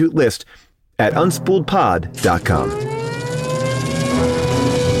Institute list, at unspooledpod.com.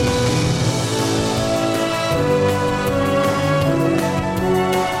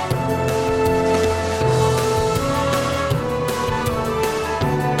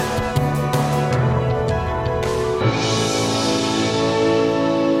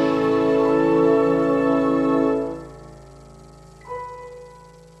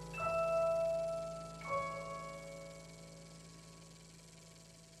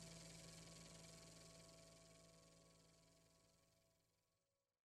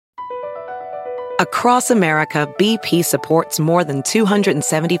 Across America, BP supports more than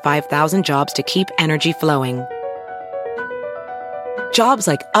 275,000 jobs to keep energy flowing. Jobs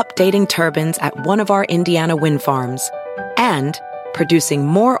like updating turbines at one of our Indiana wind farms and producing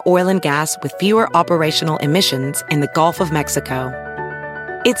more oil and gas with fewer operational emissions in the Gulf of Mexico.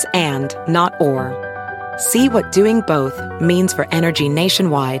 It's and, not or. See what doing both means for energy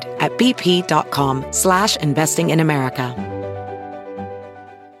nationwide at bp.com/investing in America.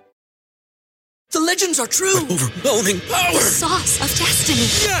 The legends are true. Overwhelming power! The sauce of destiny.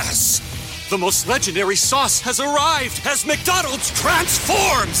 Yes! The most legendary sauce has arrived as McDonald's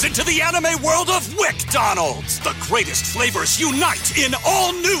transforms into the anime world of WickDonald's. The greatest flavors unite in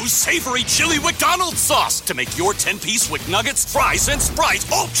all new savory chili McDonald's sauce to make your 10-piece Wick Nuggets, fries, and Sprite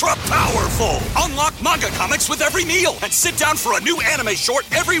ultra-powerful. Unlock manga comics with every meal and sit down for a new anime short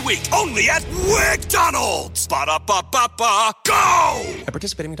every week only at WickDonald's. Ba-da-ba-ba-ba, go! At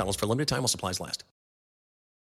participating McDonald's for a limited time while supplies last.